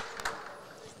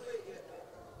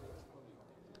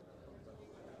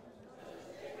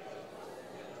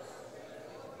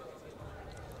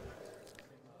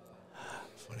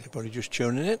 For anybody just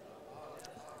tuning in,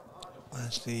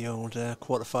 that's the old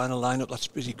quarter-final lineup that's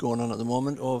busy going on at the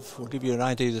moment. We'll give you an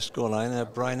idea of the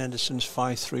scoreline. Brian Henderson's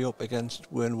 5-3 up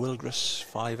against Wayne Wilgris,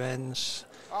 5 ends.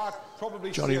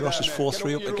 Johnny Ross is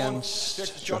 4-3 up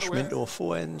against Josh Minto,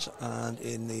 4 ends. And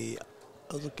in the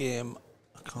other game,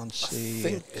 I can't see. I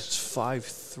think it's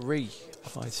 5-3.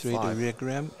 5-3 to Ray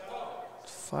Graham.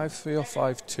 5-3 or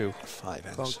 5-2? 5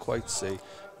 ends. Can't quite see.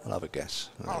 I'll have a guess.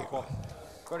 There you go.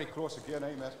 Very close again,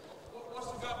 eh, mate?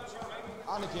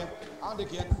 And again, and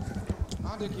again,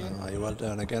 and again. Oh, you're well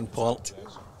done again, Paul.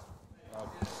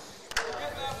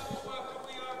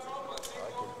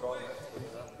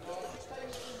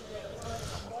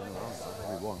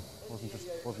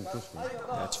 Wasn't just me.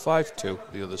 Yeah, it's 5-2,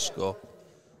 the other score.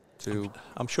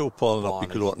 I'm sure Paul will not be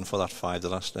gloating for that 5 the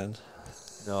last end.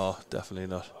 No, definitely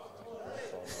not.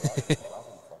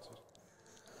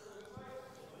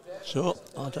 So,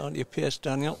 down to your pace,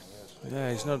 Daniel.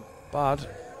 Yeah, he's not bad.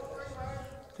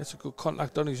 Gets a good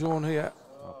contact on his own here.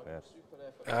 Not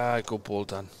bad. Good ball,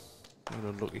 Dan.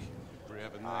 You're unlucky.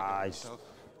 Nice.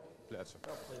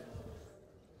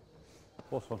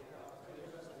 Close one.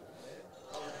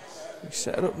 He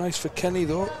set it up nice for Kenny,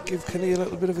 though. Give Kenny a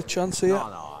little bit of a chance here.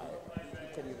 No.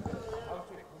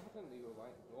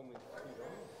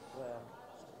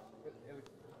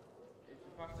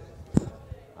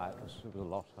 It was a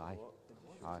lot, aye.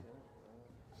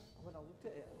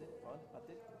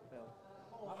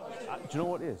 Do you know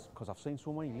what it is? Because I've seen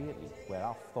so many lately where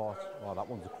I've thought, oh, that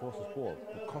one's the closest ball.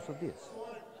 Because of this,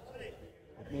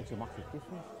 it makes a massive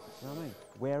difference. You know what I mean?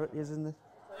 Where it is in the...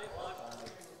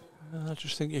 I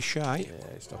just think you're shy.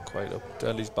 Yeah, he's not quite up.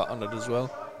 Durley's back on it as well.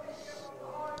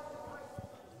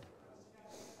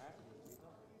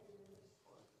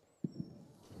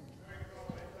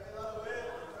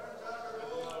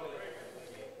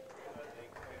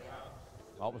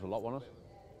 That was a lot, wasn't it?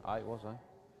 Aye, it was, aye.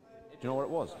 Do you know what it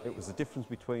was? It was the difference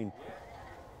between...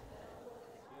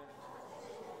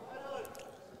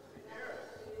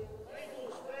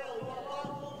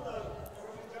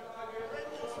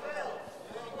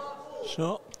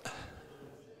 So,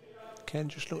 Ken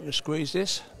just looking to squeeze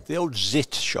this. The old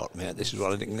zit shot, mate. This is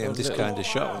what I think named this kind of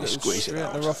shot. When you squeeze it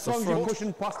out. Off the As long as you're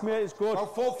pushing past me, it's good.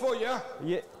 About 4 foot, yeah?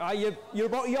 You're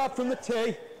about a yard from the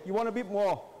tee. You want a bit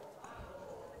more.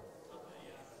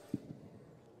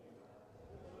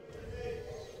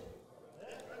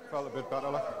 Felt a bit better,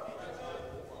 like.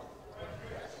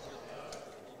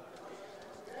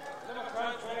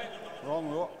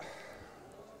 Wrong look.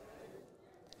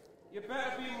 You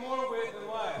better be more weight than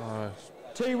last.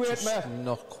 Tee weight, mate.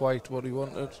 Not quite what he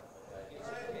wanted.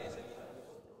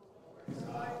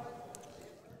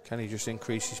 Can he just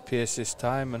increase his pace this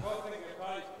time? And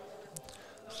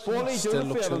Foley, still do a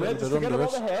looks a favour, little mate. bit Just forget under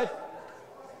about it. the head.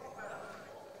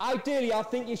 Ideally, I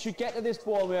think you should get to this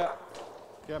ball, mate.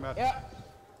 Yeah, mate. Yeah.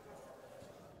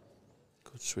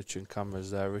 good switching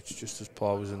cameras there, Rich, just as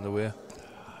Paul was in the way.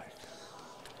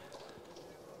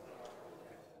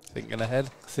 Thinking ahead.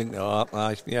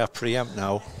 Yeah, preempt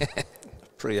now.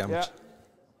 Preempt. Yeah.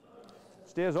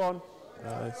 Stays on.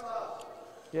 Right.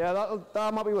 Yeah,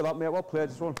 I'm happy with that, mate. Well played,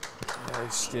 this one. Yeah, he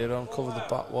stayed on, covered the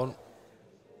back one.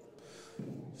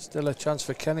 Still a chance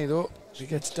for Kenny, though. As he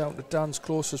gets down to Dan's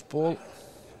closest ball.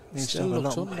 He still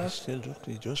looks under. Still looks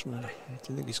the adjustment. I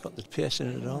don't think he's got the pace in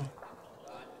it at all.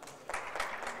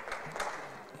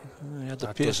 He had the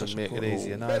That pace. doesn't make it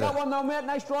easier Play neither. that one now, mate.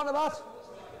 Nice draw to that.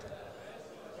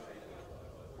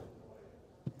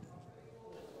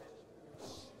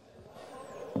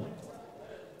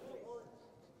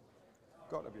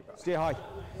 Got to be better. Stay high.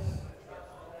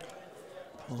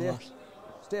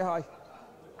 Stay high.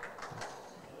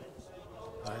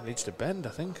 He needs to bend, I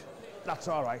think. That's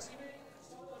all right.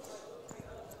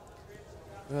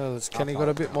 Well, has Kenny got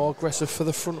a bit more aggressive for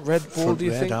the front red ball, do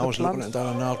you think? I was the looking plan? at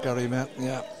that now, Gary, mate.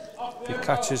 Yeah. If he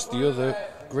catches the other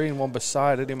green one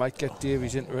beside it, he might get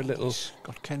Davies into a little...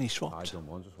 Got Kenny I swapped. done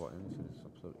one, just what it's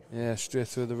absolutely. Yeah, straight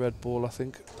through the red ball, I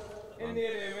think. In the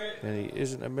area, mate. And he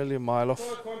isn't a million mile off.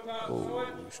 Oh,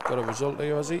 he's got a result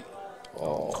here, has he?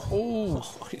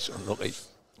 Oh, He's unlucky.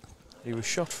 he was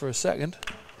shot for a second.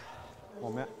 Come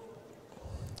on, mate.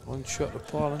 One shot to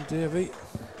Paul and Davey.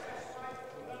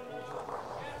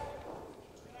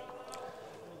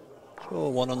 So,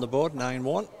 one on the board,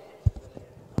 9-1.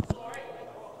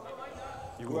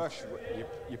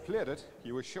 You played it,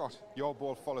 you were shot, your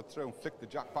ball followed through and flicked the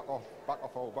jack back off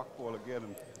our back ball again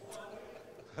and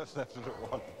left it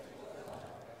at 1.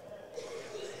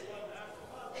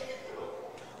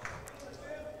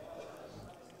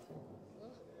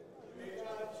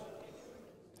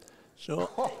 So,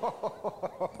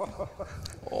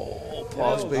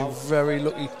 Paul's been very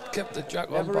lucky. Kept the jack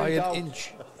on Never by in an doubt.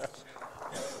 inch.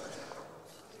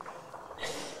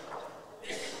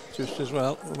 just as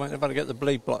well, we might have had to get the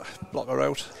bleed blocker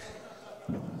out.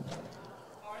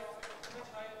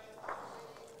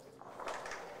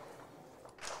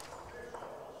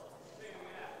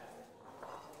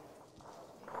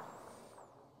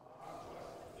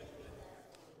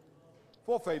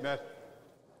 Four feet, mate.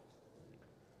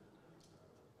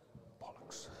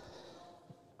 Bollocks.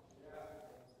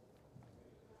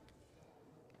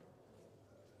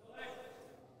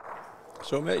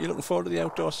 So, mate, you looking forward to the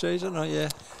outdoor season, are you?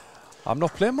 I'm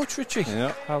not playing much, Richie.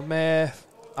 Yeah.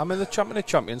 I'm in the Champion of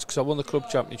Champions because I won the club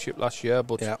championship last year,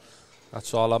 but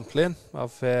that's all I'm playing.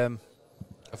 I've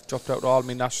dropped out all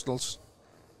my nationals.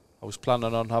 I was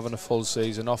planning on having a full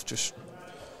season off, just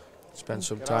spend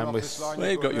some time with.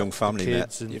 Well, you've got young family,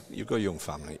 kids, mate. You've got a young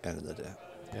family at the end of the day.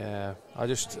 Yeah, I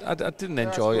didn't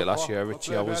enjoy it last year,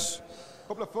 Richie.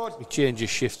 We changed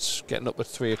shifts, getting up at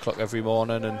 3 o'clock every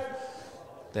morning, and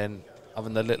then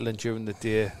having the little in during the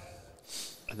day,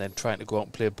 and then trying to go out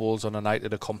and play bowls on a night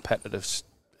at a competitive.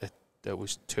 It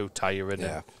was too tiring.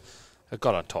 Yeah. I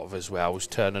got on top of it as well. I was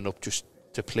turning up just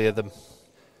to play them,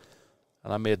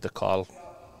 and I made the call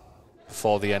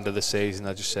before the end of the season.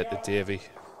 I just said to Davey,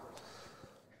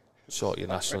 sort your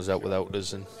nationals out without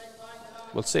us, and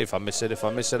we'll see if I miss it. If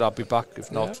I miss it, I'll be back.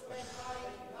 If not,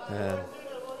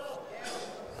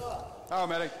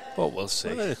 but we'll see.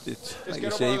 Well, like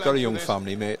you say, you've got a young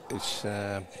family, mate. It's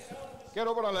Get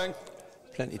over the length.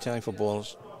 plenty of time for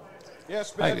balls.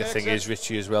 Yes, I think the thing is,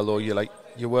 Richie, as well, though,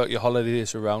 you work your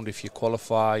holidays around if you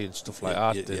qualify and stuff like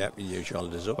that. Yeah, you use your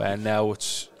holidays up. Where now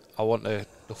I want to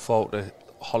look forward to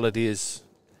holidays,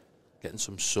 getting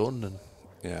some sun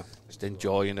and just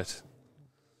enjoying it.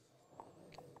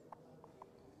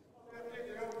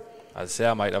 I'd say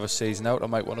I might have a season out. I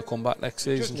might want to come back next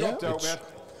season. Just dropped out,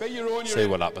 mate. See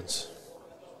what happens.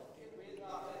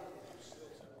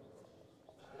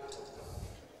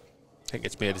 I think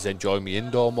it's made us enjoy me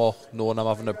indoor more, knowing I'm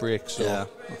having a break. So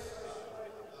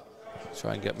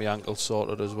try and get my ankle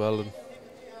sorted as well and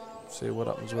see what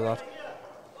happens with that.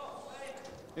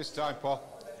 It's time, Paul.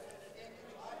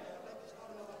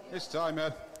 It's time,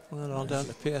 Ed. Well, all down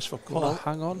to pace for Paul. Well,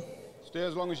 hang on. Stay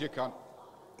as long as you can.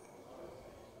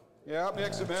 Yeah, up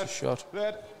next, Ed. Shot.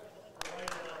 Red.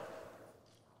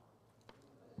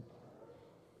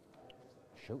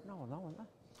 Shooting now, aren't they?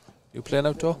 You playing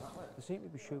outdoor? They seem to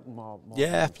be shooting more.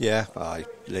 Yeah. Aye,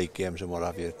 league games and what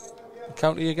have you.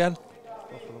 County again?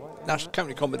 National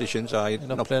county competitions, aye. You're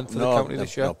not playing for the county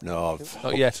this year? No,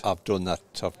 Not yet. I've done that.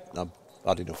 I've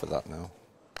had enough of that now.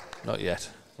 Not yet.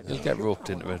 You'll get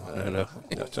roped into it.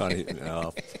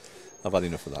 No, I've had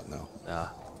enough of that now. Nah.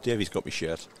 Davey's got me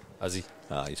shirt. Has he?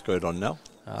 He's got it on now.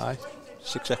 Aye.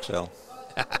 6XL.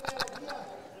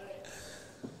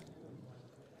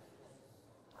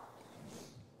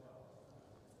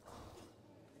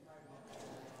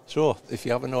 So, if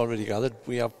you haven't already gathered,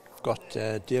 we have got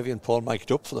Davey and Paul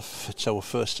mic'd up it's our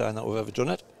first time that we've ever done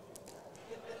it.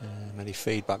 Any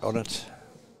feedback on it?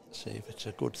 See if it's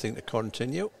a good thing to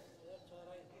continue.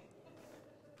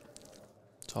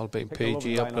 It's all been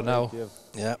PG up to now.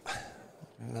 Yeah.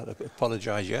 I'm not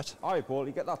apologise yet. All right, Paul,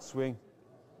 you get that swing.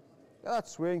 Get that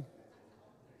swing.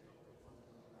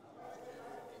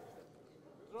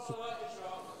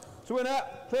 Swing it.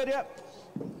 Cleared it.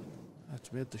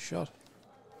 That's made the shot.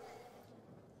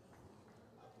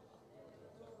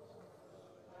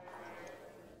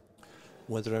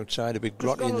 Weather outside a bit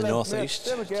grotty in the northeast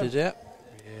today.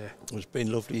 Yeah. It's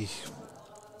been lovely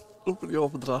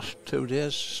over the last 2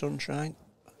 days, sunshine.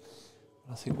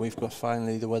 I think we've got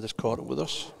finally the weather's caught up with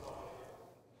us.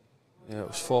 Yeah, it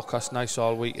was forecast nice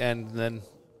all weekend and then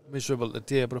miserable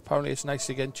today, but apparently it's nice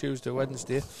again Tuesday,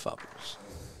 Wednesday. Fabulous.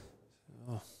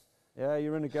 Oh. Yeah,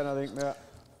 you're in again, I think, mate.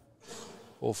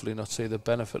 Hopefully not see the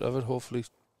benefit of it. Hopefully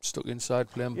stuck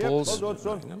inside playing balls. Well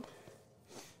done, son.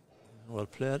 Well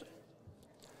played.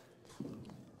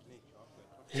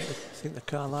 I think the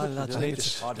Carlisle lads need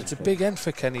to... It's a big end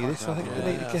for Kenny, this. I think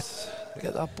they need to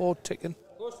get that board ticking.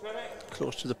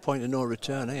 Close to the point of no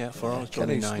return here for all.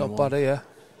 Kenny's not bad here.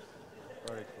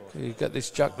 You get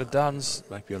this Jack the Dans.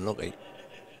 Might be unlucky.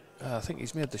 I think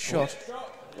he's made the shot.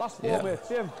 Last ball, mate.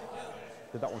 Tim.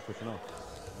 Did that one quick enough?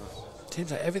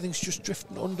 Seems like everything's just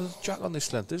drifting under the Jack on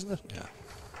this length, isn't it? Yeah.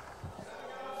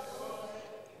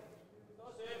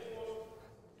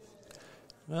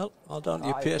 Well, all down to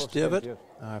your pace, David.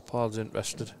 Paul's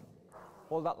interested.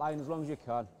 Hold that line as long as you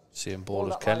can. Same ball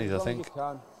as Kenny's, I think.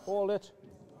 Hold it.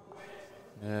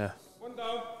 Yeah. One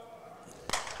down.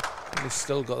 He's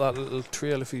still got that little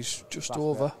trail if he's just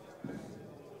over.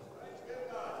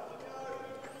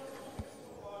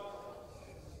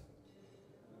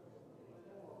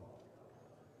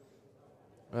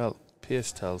 Well,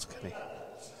 pace tells Kenny.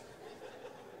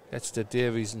 Gets to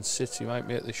Davies and sits. He might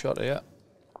make the shot here.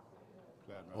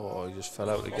 Oh, he just fell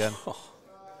out again.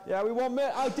 Yeah, we want,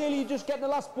 mate. Ideally, you just get the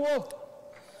last ball.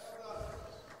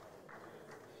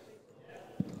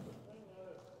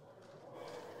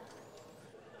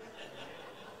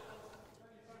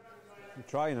 I'm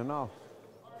trying it now.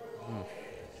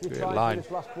 Great line.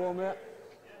 This last ball, mate.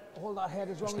 Hold that head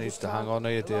as long Just as needs you to can. hang on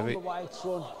here, Around Davey. the white,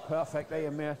 son. Perfect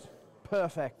there, mate.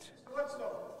 Perfect.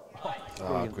 Ah,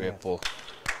 Brilliant, great mate. ball.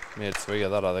 Made 3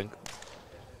 of that, I think.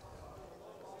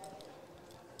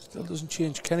 Still doesn't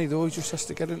change Kenny though. He just has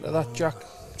to get into that jack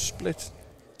split.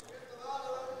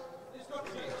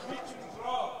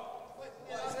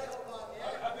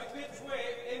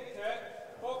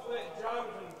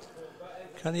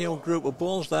 Can you old group of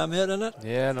balls there, mate, isn't it? Do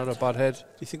Yeah, not a bad head.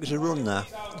 you think there's a run there?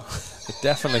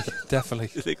 Definitely, definitely.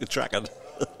 Do you think the track had?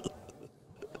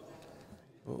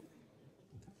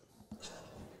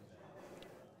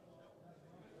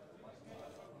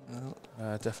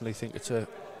 I definitely think it's a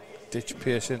ditch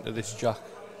pace into this jack.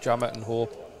 Jam it and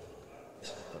hope.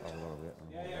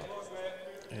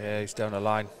 Yeah, he's down the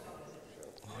line.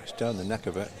 Oh, it's down the neck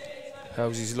of it.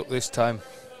 How's his look this time?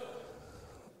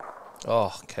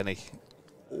 Oh, Kenny.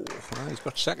 Oh, he's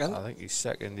got second. I think he's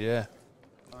second, yeah.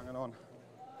 Hanging on.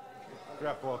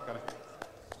 Great ball, Kenny.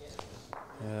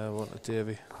 Yeah, one to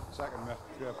Davey. Second, mate.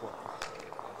 Great ball.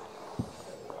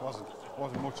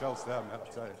 Wasn't much else there, mate, I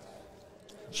tell you.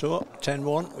 So,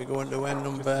 10-1, we go into end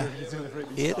number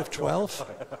 8 of 12.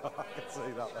 I can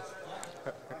see that.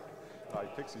 He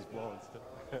picks his ball instead.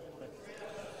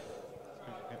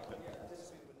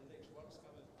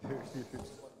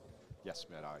 Yes,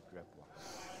 mate, great ball.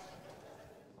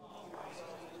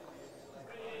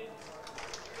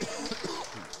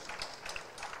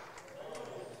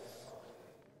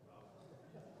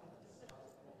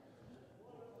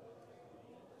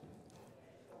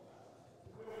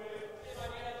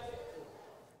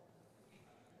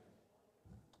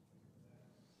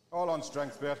 All on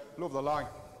strength, mate. Love the line.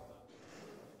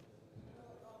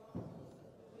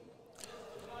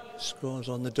 Scores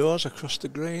on the doors across the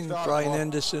green. Start Brian ball.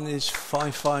 Henderson is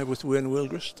 5-5 with Wayne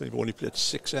Wilgrist. They've only played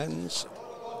 6 ends.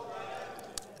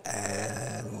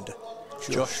 And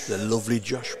Josh, the lovely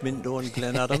Josh Minto and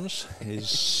Glenn Adams, is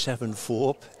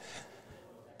 7-4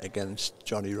 against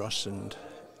Johnny Ross and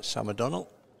Sam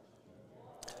O'Donnell.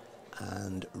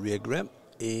 And Ray Grimm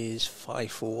is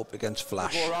 5-4 against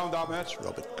Flash. Go around that, mate. That's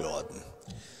Robert Gordon.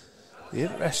 The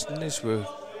interesting is with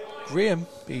Graham,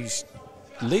 he's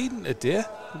leading today,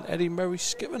 and Eddie Murray's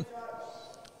skipping.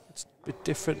 It's a bit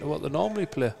different to what they normally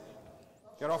play.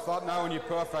 Get off that now and you're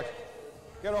perfect.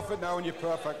 Get off it now and you're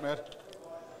perfect, mate.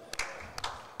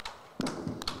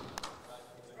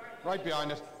 Right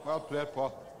behind it. Well played,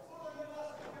 Paul.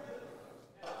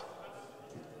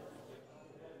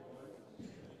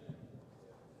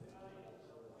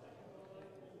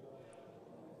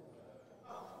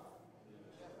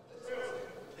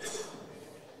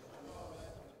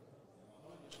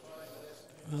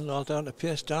 Well, all down to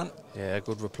pace, Dan. Yeah,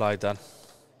 good reply, Dan.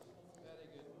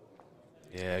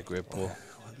 Yeah, great ball.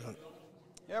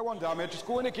 Yeah, one down, mate. Just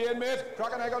go in again, mate.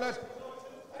 Crack an egg on it.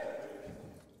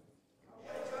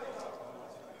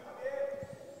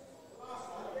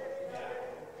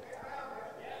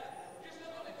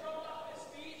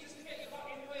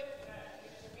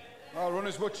 I'll run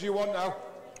as much as you want now.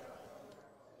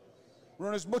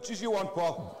 Run as much as you want,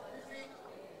 Paul.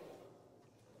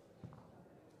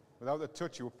 Without the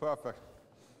touch, you were perfect.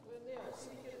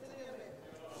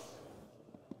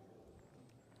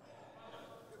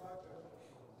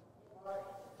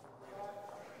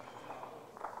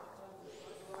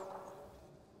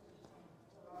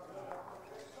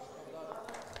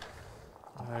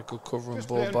 Good covering Just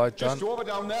ball play by Dan. just over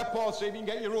down there, Paul, see if you can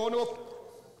get your own up.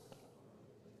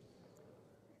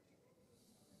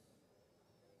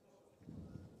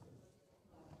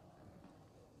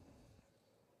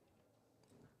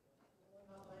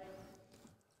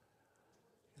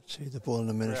 See the ball in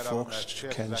a minute, Straight out folks. there,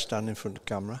 chase Ken left. stand in front of the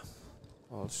camera.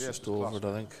 Oh, it's Yes, just it's over it,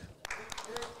 class. I think.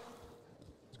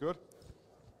 It's good.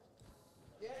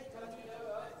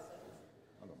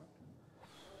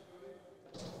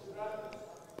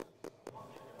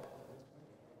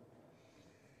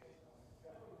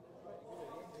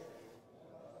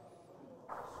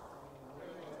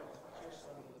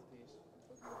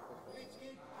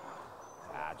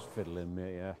 Just fiddle in,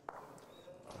 mate, yeah.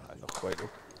 Not quite up.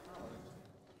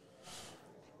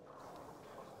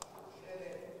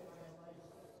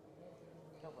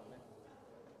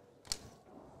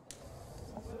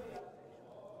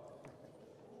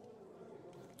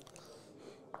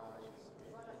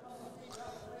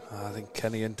 I think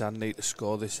Kenny and Dan need to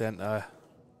score this end to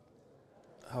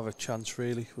have a chance,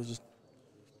 really. Was it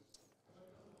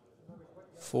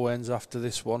 4 ends after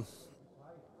this one?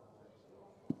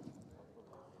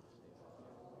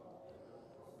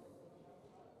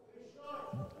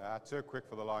 Too quick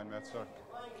for the line, mate, sir.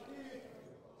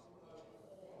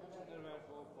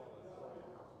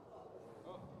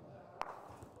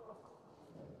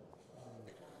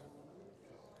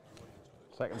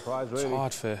 Second prize, It's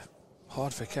really.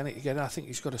 hard for Kenny to get in. I think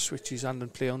he's got to switch his hand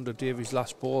and play under Davy's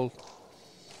last ball.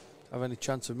 Have any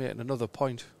chance of making another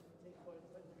point?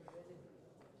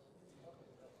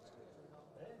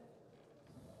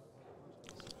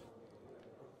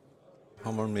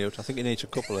 I'm on mute. I think he needs a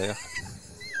couple here.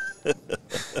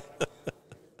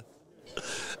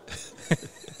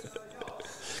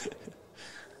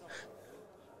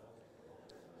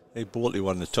 He boldly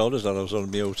won the told that I was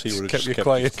on mute. He would have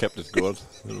just kept it going.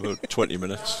 About 20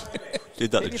 minutes.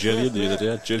 Did that to Gillian the other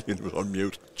day. Gillian was on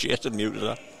mute. Jason muted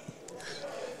her.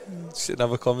 Sit and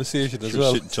have a conversation as She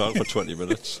well. was sitting talking for 20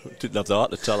 minutes. Didn't have the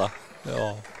heart to tell her.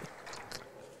 Oh.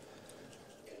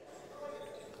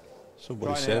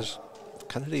 Somebody says,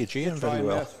 Kennedy Aegean very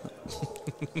well.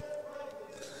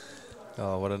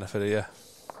 Oh, what an effort here.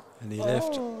 And he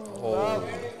left. Oh.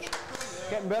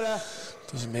 Getting better.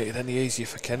 Doesn't make it any easier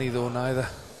for Kenny though, neither.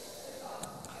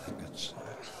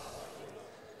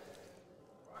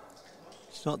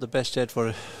 It's not the best head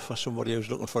for somebody who's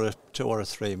looking for a 2 or a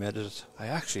 3, mate, is it? I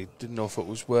actually didn't know if it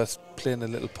was worth playing a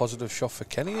little positive shot for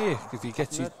Kenny here. If he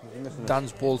gets his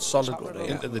Dan's ball solid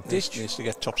into the ditch. Needs to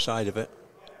get top side of it.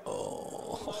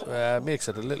 Makes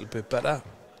it a little bit better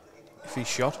if he's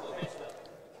shot.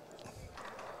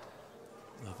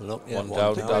 Have a look. One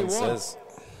down, Dan says.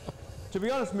 To be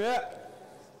honest, mate,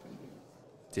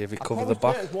 Davy cover the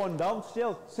back. It's one down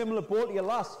still. Similar ball to your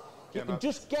last. You can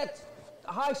just get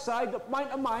a high side, mine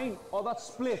to mine, or that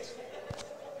split.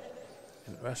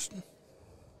 Interesting.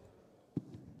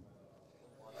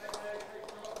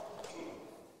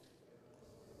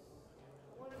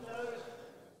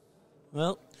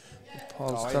 Well,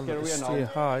 Paul's telling him to stay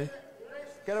high.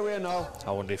 Get away now.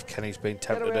 I wonder if Kenny's been Get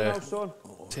tempted away now, to son.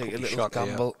 take a little shot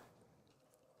gamble.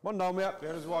 One down, mate.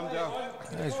 There's one down.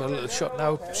 Yeah, he's got a little shot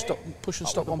now. Stop, push and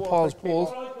stop on Paul's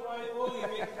ball. Oh,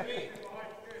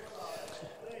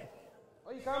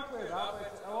 you can't play that.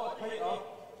 But I want to pick it up.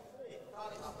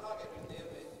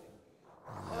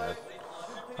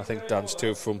 I think Dan's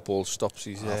 2 front ball stops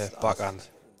his backhand.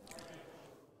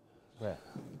 Where?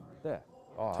 There.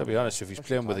 Oh, To be honest, if he's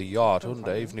playing with a yard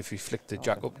under, even if he flicked the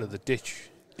jack up to the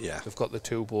ditch, yeah, they've got the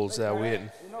 2 balls there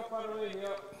waiting.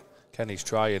 Kenny's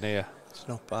trying here. it's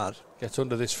not bad. Gets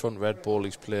under this front red ball,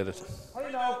 he's played it.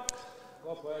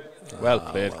 Well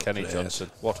played, Kenny played. Johnson.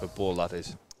 What a ball that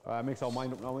is. Makes our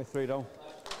mind up now with 3 down.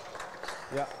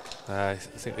 Yeah. I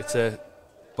think it's a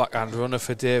backhand runner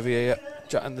for Davy here,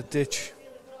 jack in the ditch.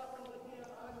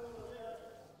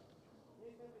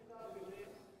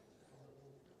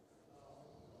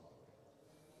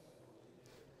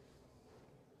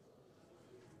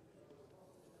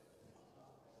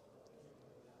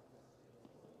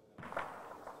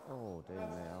 Oh, damn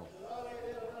now.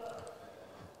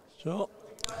 So,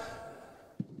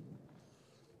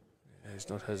 He's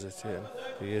not hesitating.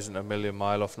 He isn't a million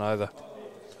mile off neither.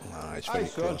 no, it's very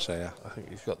close here. I think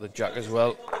he's got the jack as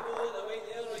well.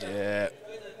 Yeah.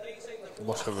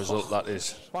 What a result that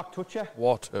is. Back toucher.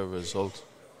 What a result.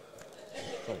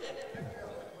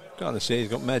 Gotta say, he's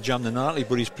got more jam than Hartley,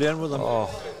 but he's playing with them. Oh,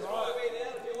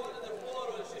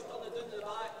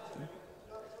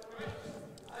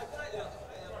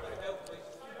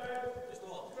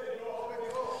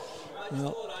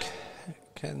 No,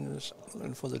 Ken's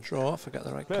looking for the draw. Forget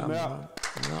the right Play him camera.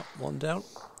 No, one down.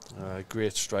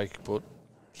 great strike, but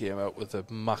came out with the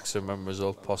maximum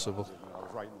result possible. I was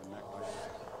right in the neck.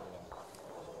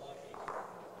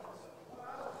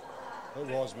 It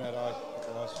was, mate.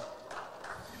 It was.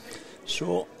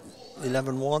 So,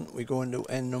 11-1. We go into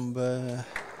end number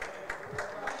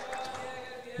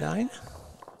 9.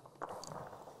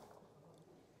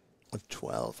 Or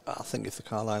 12. I think if the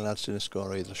Carlisle lads didn't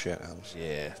score either, shake hands.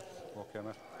 Yeah. Okay,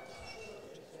 mate.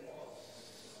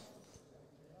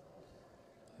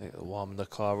 I think they're warming the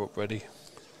car up ready.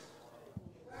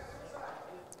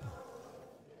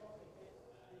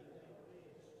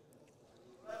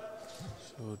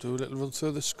 So we'll do a little run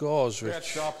through the scores, Great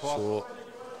Rich. start, Paul. So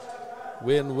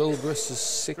Wayne Wilbris is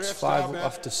 6-5 start, up mate.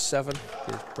 after 7.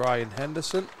 There's Brian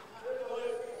Henderson.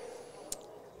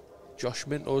 Josh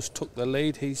Minto's took the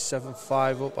lead. He's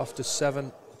 7-5 up after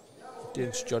 7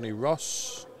 against Johnny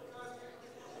Ross.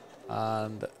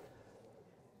 And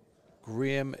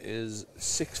Graham is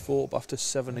 6-4 up after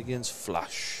 7 against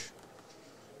Flash.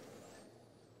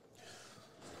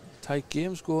 Tight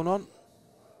games going on.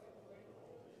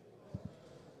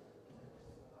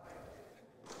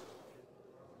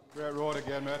 Great road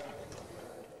again, mate.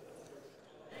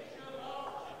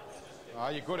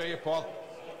 You're good here, Paul.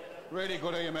 Really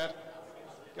good here, mate.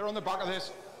 Get on the back of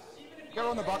this. Get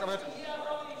on the back of it.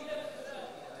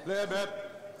 Play, mate.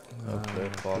 Well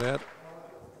played, Paul. Played.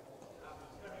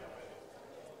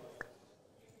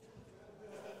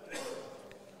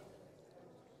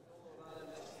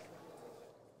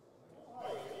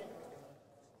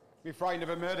 Be frightened of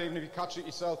a mate, even if you catch it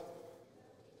yourself.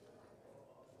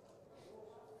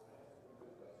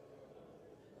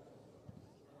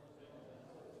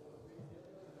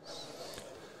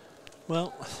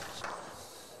 Well,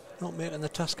 not making the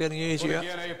task any easier. Good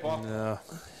again, eh, Bob? No.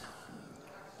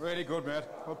 Really good, mate.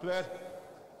 Well played.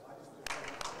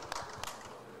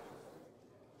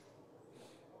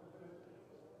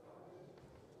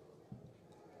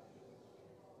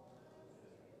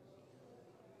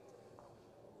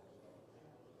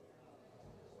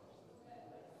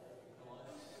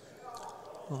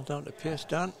 Well, down to pace,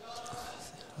 Dan.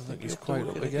 I think he's quite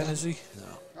up again, is he?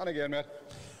 No. And again, mate.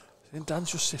 I think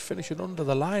Dan's just finishing under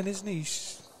the line, isn't he?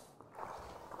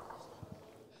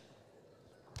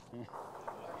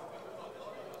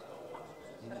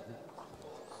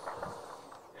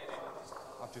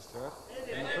 I've just heard.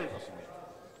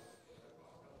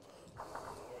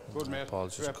 Good, mate.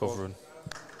 Paul's just Great ball. covering.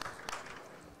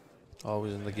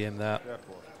 Always in the game there. Great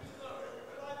ball.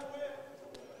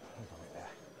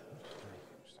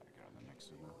 Just had to get on the next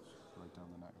signal. Right down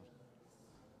the neck.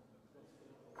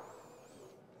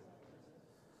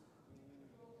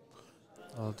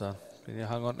 Well done. Can you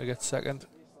hang on to get second?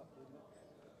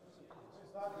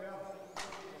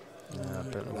 Yeah,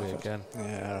 bit away again.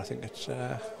 Yeah, I think it's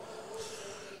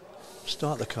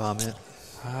start the car, mate.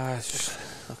 It's just,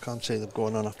 I can't see them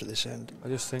going on after this end. I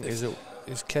just think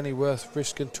is Kenny worth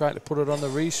risking trying to put it on the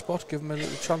respot, give him a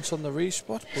little chance on the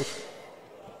respot, but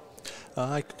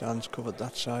Aye, Dan's covered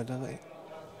that side, hasn't he?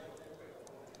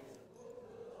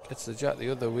 gets the jack the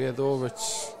other way though.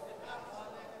 It's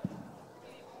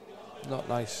not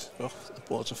nice. Oh, the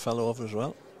balls have fell over as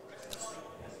well.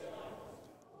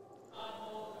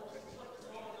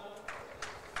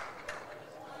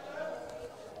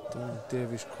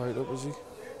 Davy's quite up, is he?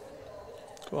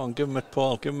 Go on, give him it,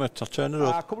 Paul. Give him it. I'll turn it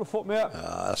up. A couple of foot, mate.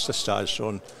 That's the style,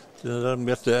 son. Let him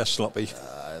get there, sloppy.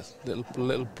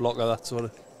 Little blocker, that sort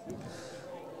of.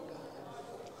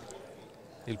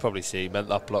 He'll probably see he meant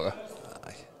that blocker.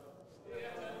 Aye.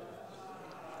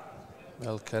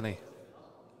 Well, Kenny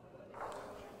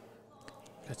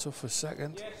gets up for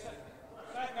second.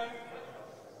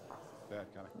 There,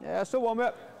 Kenny. Yeah, still one,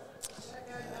 mate.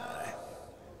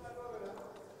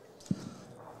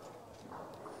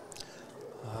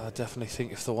 I definitely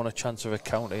think if they want a chance of a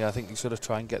county, I think he's going to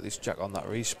try and get this jack on that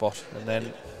respot and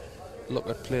then look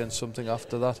at playing something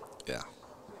after that. Yeah.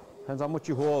 Depends how much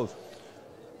you hold.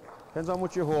 Depends how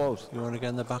much you hold. You want to get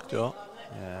in the back door?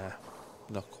 Yeah,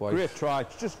 not quite. Great try,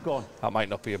 it's just gone. That might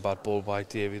not be a bad ball by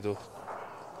Davy though.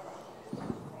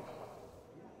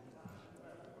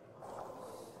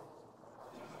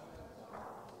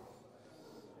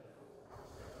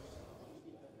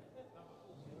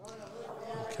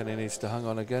 Kenny needs to hang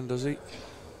on again, does he?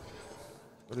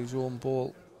 Got his own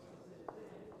ball.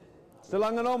 Still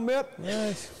hanging on, mate.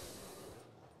 Yeah.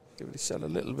 Give himself a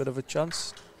little bit of a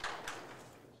chance.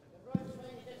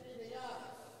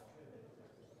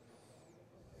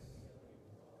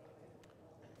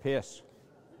 Pace.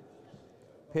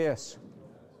 Pace.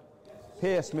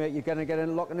 Pace, mate. You're going to get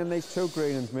in locking in these two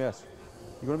greenings, mate.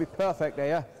 You're going to be perfect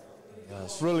there.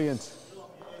 Yes. Brilliant.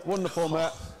 Wonderful,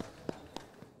 mate.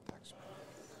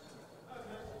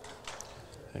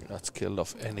 I think that's killed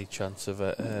off any chance of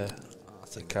a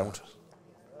count.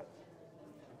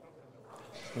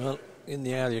 Well, in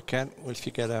the air you can. Well, if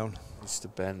you get down. Needs to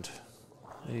bend.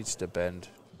 Needs to bend.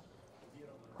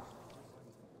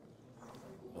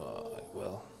 Oh,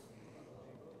 well.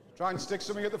 Try and stick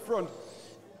something at the front.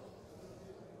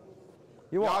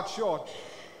 You what? Yard short.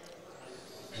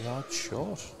 Yard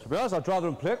short. To be honest, I'd rather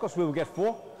him play because we will get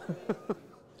 4.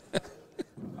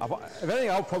 If anything,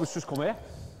 I'll probably just come here.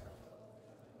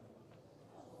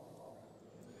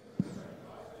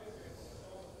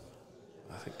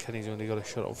 I think Kenny's only got a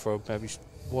shot up for maybe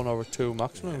 1 or 2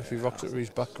 maximum if he rocks it with his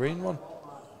back green one.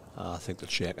 I think they'll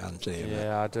shake hands here.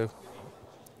 Yeah, I do.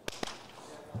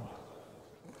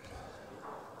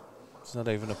 It's not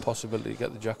even a possibility to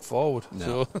get the jack forward.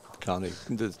 No, So can't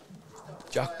even. The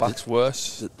jack back's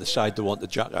worse. the side they want the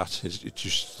jack at is it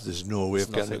just there's no way of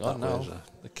There's getting it nothing that on way. now. Is there?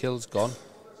 The kill's gone.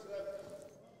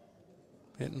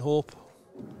 Hitting hope.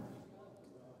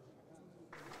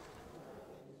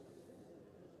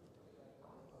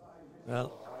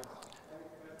 Well,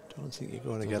 don't think you're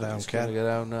going to get He's down, going to Ken. get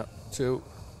down now. 2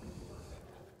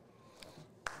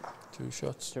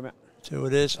 shots. 2 mate. 2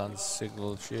 it is. And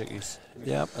signal shakies.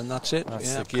 Yep, and that's it.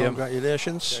 That's Yep, the game.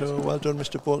 Congratulations. So well done,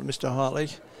 Mr. Bolton, Mr. Hartley.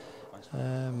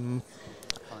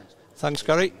 Thanks,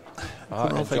 Gary.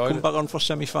 Come back on for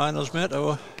semi-finals, mate.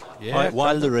 Or Yeah,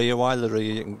 while they're here,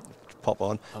 you can pop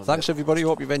on. Thanks, everybody.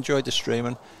 Hope you've enjoyed the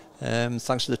streaming.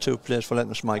 Thanks to the two players for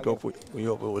letting us mic up. We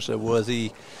hope it was a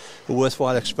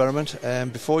worthwhile experiment.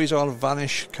 Before you all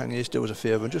vanish, can you do us a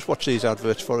favour and just watch these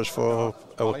adverts for us for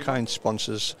our kind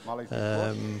sponsors.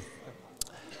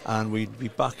 And we'll be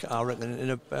back, I reckon, in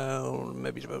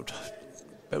about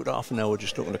half an hour,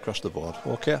 just looking across the board.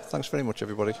 Okay, thanks very much,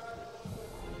 everybody.